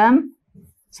potassium,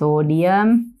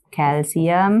 sodium,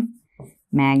 calcium,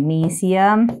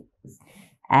 magnesium,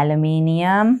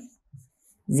 aluminium,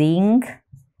 zinc,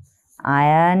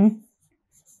 iron,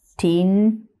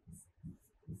 tin,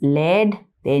 lead,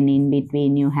 then in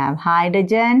between you have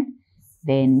hydrogen,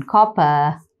 then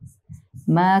copper,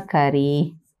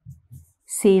 mercury,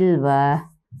 silver,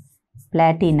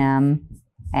 platinum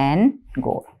and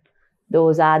gold.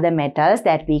 Those are the metals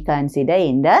that we consider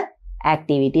in the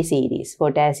activity series.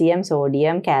 Potassium,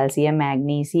 sodium, calcium,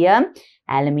 magnesium,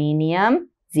 aluminium,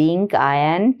 zinc,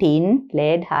 iron, tin,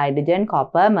 lead, hydrogen,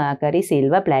 copper, mercury,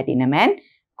 silver, platinum and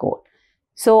gold.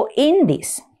 So in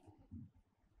this,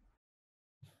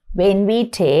 when we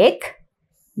take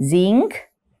zinc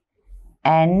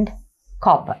and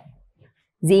copper,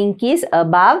 zinc is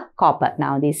above copper.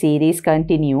 Now this series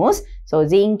continues. So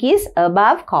zinc is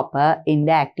above copper in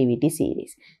the activity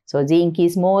series. So zinc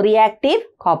is more reactive,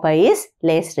 copper is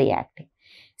less reactive.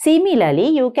 Similarly,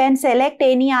 you can select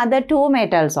any other two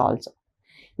metals also.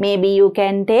 Maybe you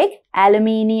can take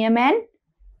aluminium and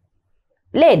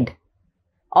lead,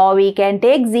 or we can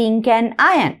take zinc and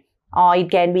iron, or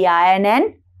it can be iron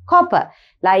and copper.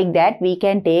 Like that, we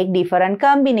can take different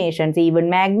combinations, even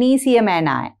magnesium and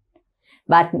iron.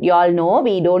 But you all know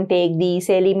we don't take these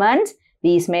elements,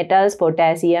 these metals,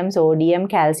 potassium, sodium,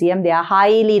 calcium, they are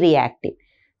highly reactive.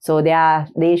 So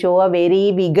they show a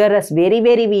very vigorous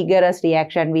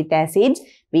reaction with acids.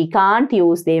 We can't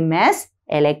use them as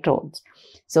electrodes.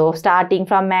 So starting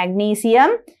from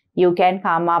magnesium, you can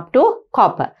come up to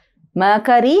copper.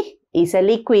 Mercury is a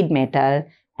liquid metal,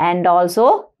 and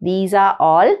also these are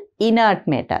all inert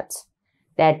metals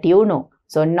that you know.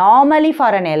 So normally for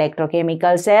an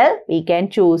electrochemical cell, we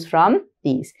can choose from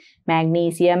these.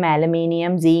 Magnesium,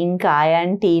 aluminium, zinc,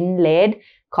 iron, tin, lead,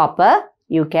 copper.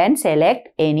 You can select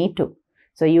any two.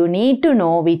 So you need to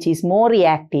know which is more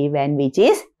reactive and which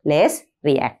is less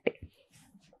reactive.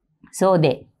 So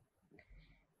then,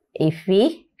 if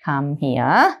we come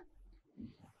here,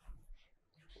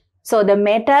 so the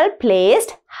metal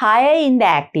placed higher in the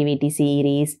activity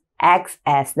series acts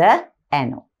as the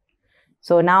anode.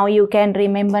 So now you can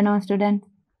remember now, students,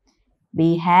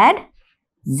 we had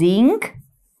zinc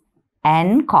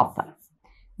and copper.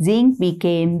 Zinc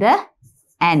became the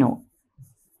anode.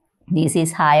 This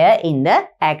is higher in the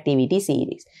activity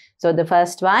series. So the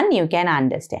first one you can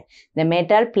understand. The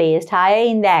metal placed higher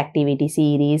in the activity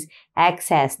series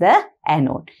acts as the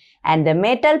anode. And the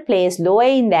metal placed lower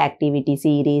in the activity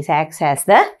series acts as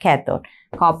the cathode.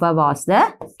 Copper was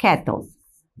the cathode.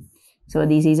 So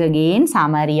this is again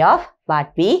summary of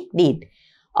what we did.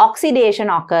 Oxidation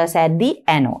occurs at the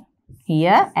anode.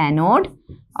 Here anode,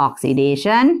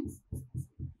 oxidation.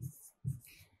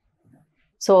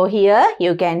 So here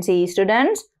you can see,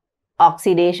 students,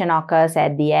 oxidation occurs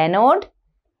at the anode.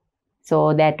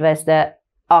 So that was the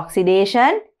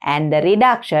oxidation, and the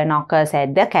reduction occurs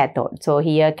at the cathode. So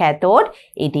here cathode,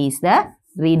 it is the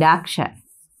reduction.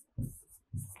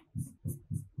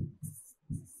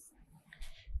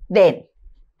 Then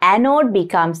anode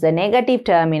becomes the negative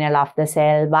terminal of the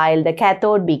cell, while the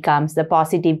cathode becomes the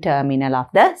positive terminal of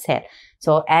the cell.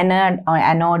 So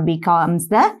anode becomes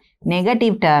the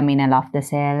negative terminal of the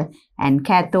cell, and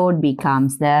cathode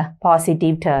becomes the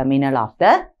positive terminal of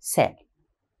the cell.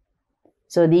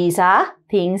 So these are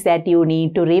things that you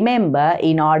need to remember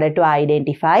in order to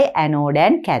identify anode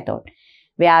and cathode.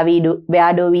 Where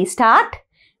do we start?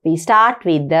 We start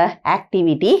with the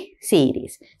activity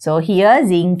series. So here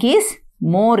zinc is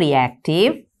more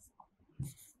reactive,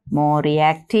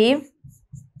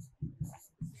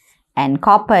 and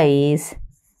copper is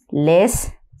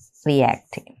less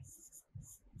reactive.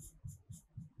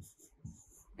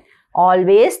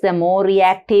 Always the more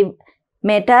reactive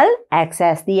metal acts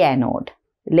as the anode.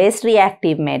 Less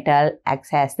reactive metal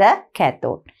acts as the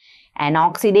cathode. And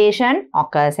oxidation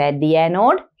occurs at the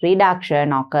anode,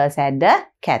 reduction occurs at the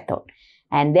cathode.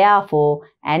 And therefore,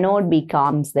 anode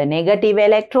becomes the negative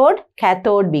electrode,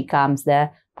 cathode becomes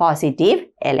the positive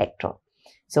electrode.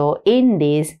 So in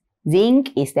this,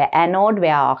 Zinc is the anode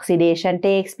where oxidation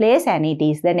takes place and it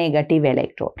is the negative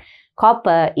electrode.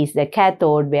 Copper is the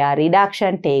cathode where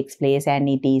reduction takes place and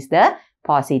it is the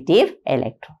positive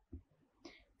electrode.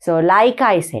 So like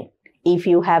I said, if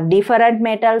you have different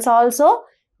metals also,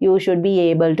 you should be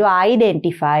able to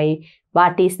identify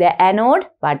what is the anode,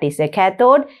 what is the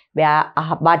cathode,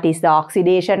 what is the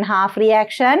oxidation half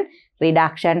reaction,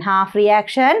 reduction half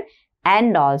reaction,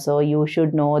 and also you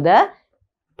should know the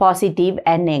positive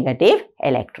and negative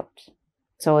electrodes.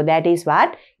 So that is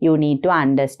what you need to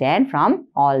understand from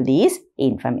all these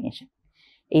information.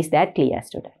 Is that clear,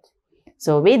 students?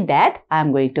 So with that, I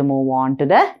am going to move on to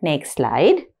the next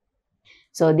slide.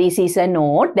 So this is a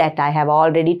note that I have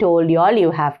already told you all.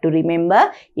 You have to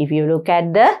remember, if you look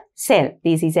at the cell,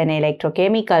 this is an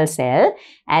electrochemical cell.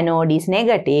 Anode is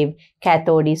negative,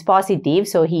 cathode is positive.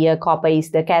 So here copper is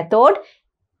the cathode,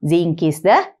 zinc is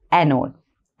the anode.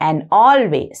 And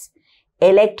always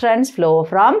electrons flow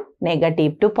from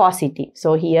negative to positive.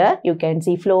 So here you can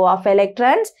see flow of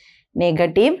electrons,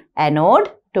 negative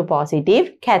anode to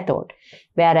positive cathode.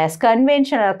 Whereas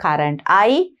conventional current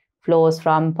I flows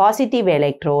from positive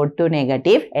electrode to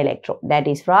negative electrode. That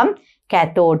is from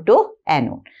cathode to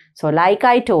anode. So like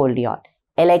I told you all,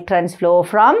 electrons flow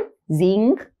from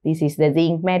zinc, this is the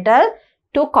zinc metal,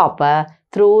 to copper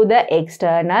through the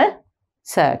external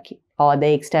circuit or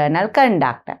the external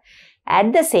conductor.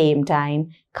 At the same time,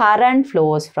 current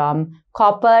flows from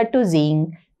copper to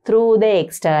zinc through the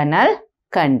external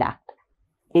conductor.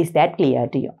 Is that clear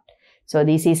to you? So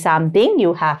this is something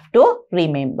you have to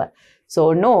remember.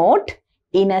 So note,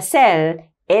 in a cell,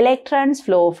 electrons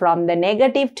flow from the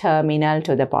negative terminal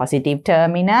to the positive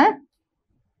terminal.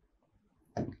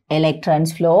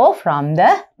 Electrons flow from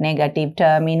the negative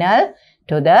terminal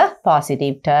to the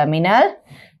positive terminal.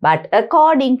 But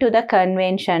according to the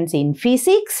conventions in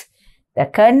physics, the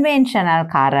conventional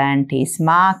current is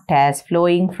marked as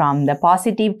flowing from the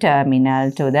positive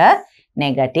terminal to the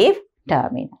negative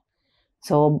terminal.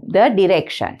 So the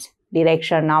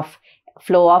direction of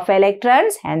flow of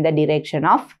electrons and the direction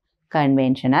of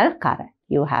conventional current.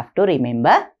 You have to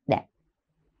remember that.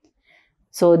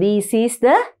 So this is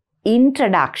the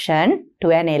introduction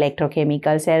to an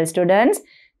electrochemical cell, students.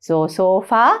 So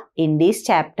far in this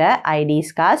chapter, I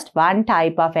discussed one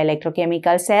type of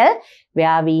electrochemical cell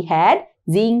where we had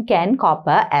zinc and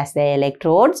copper as the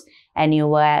electrodes, and you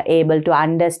were able to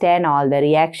understand all the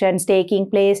reactions taking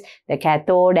place, the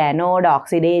cathode, anode,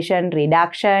 oxidation,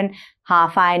 reduction,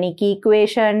 half ionic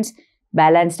equations,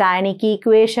 balanced ionic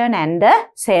equation, and the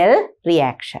cell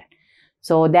reaction.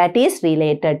 So that is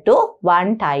related to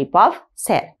one type of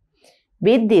cell.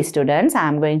 With this, students, I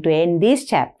am going to end this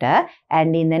chapter,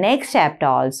 and in the next chapter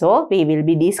also we will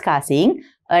be discussing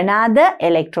another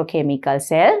electrochemical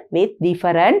cell with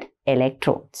different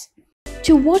electrodes.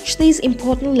 To watch these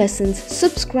important lessons,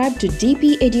 subscribe to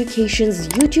DP Education's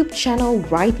YouTube channel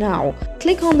right now.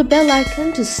 Click on the bell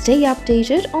icon to stay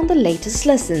updated on the latest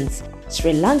lessons.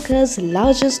 Sri Lanka's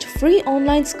largest free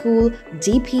online school,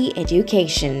 DP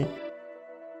Education.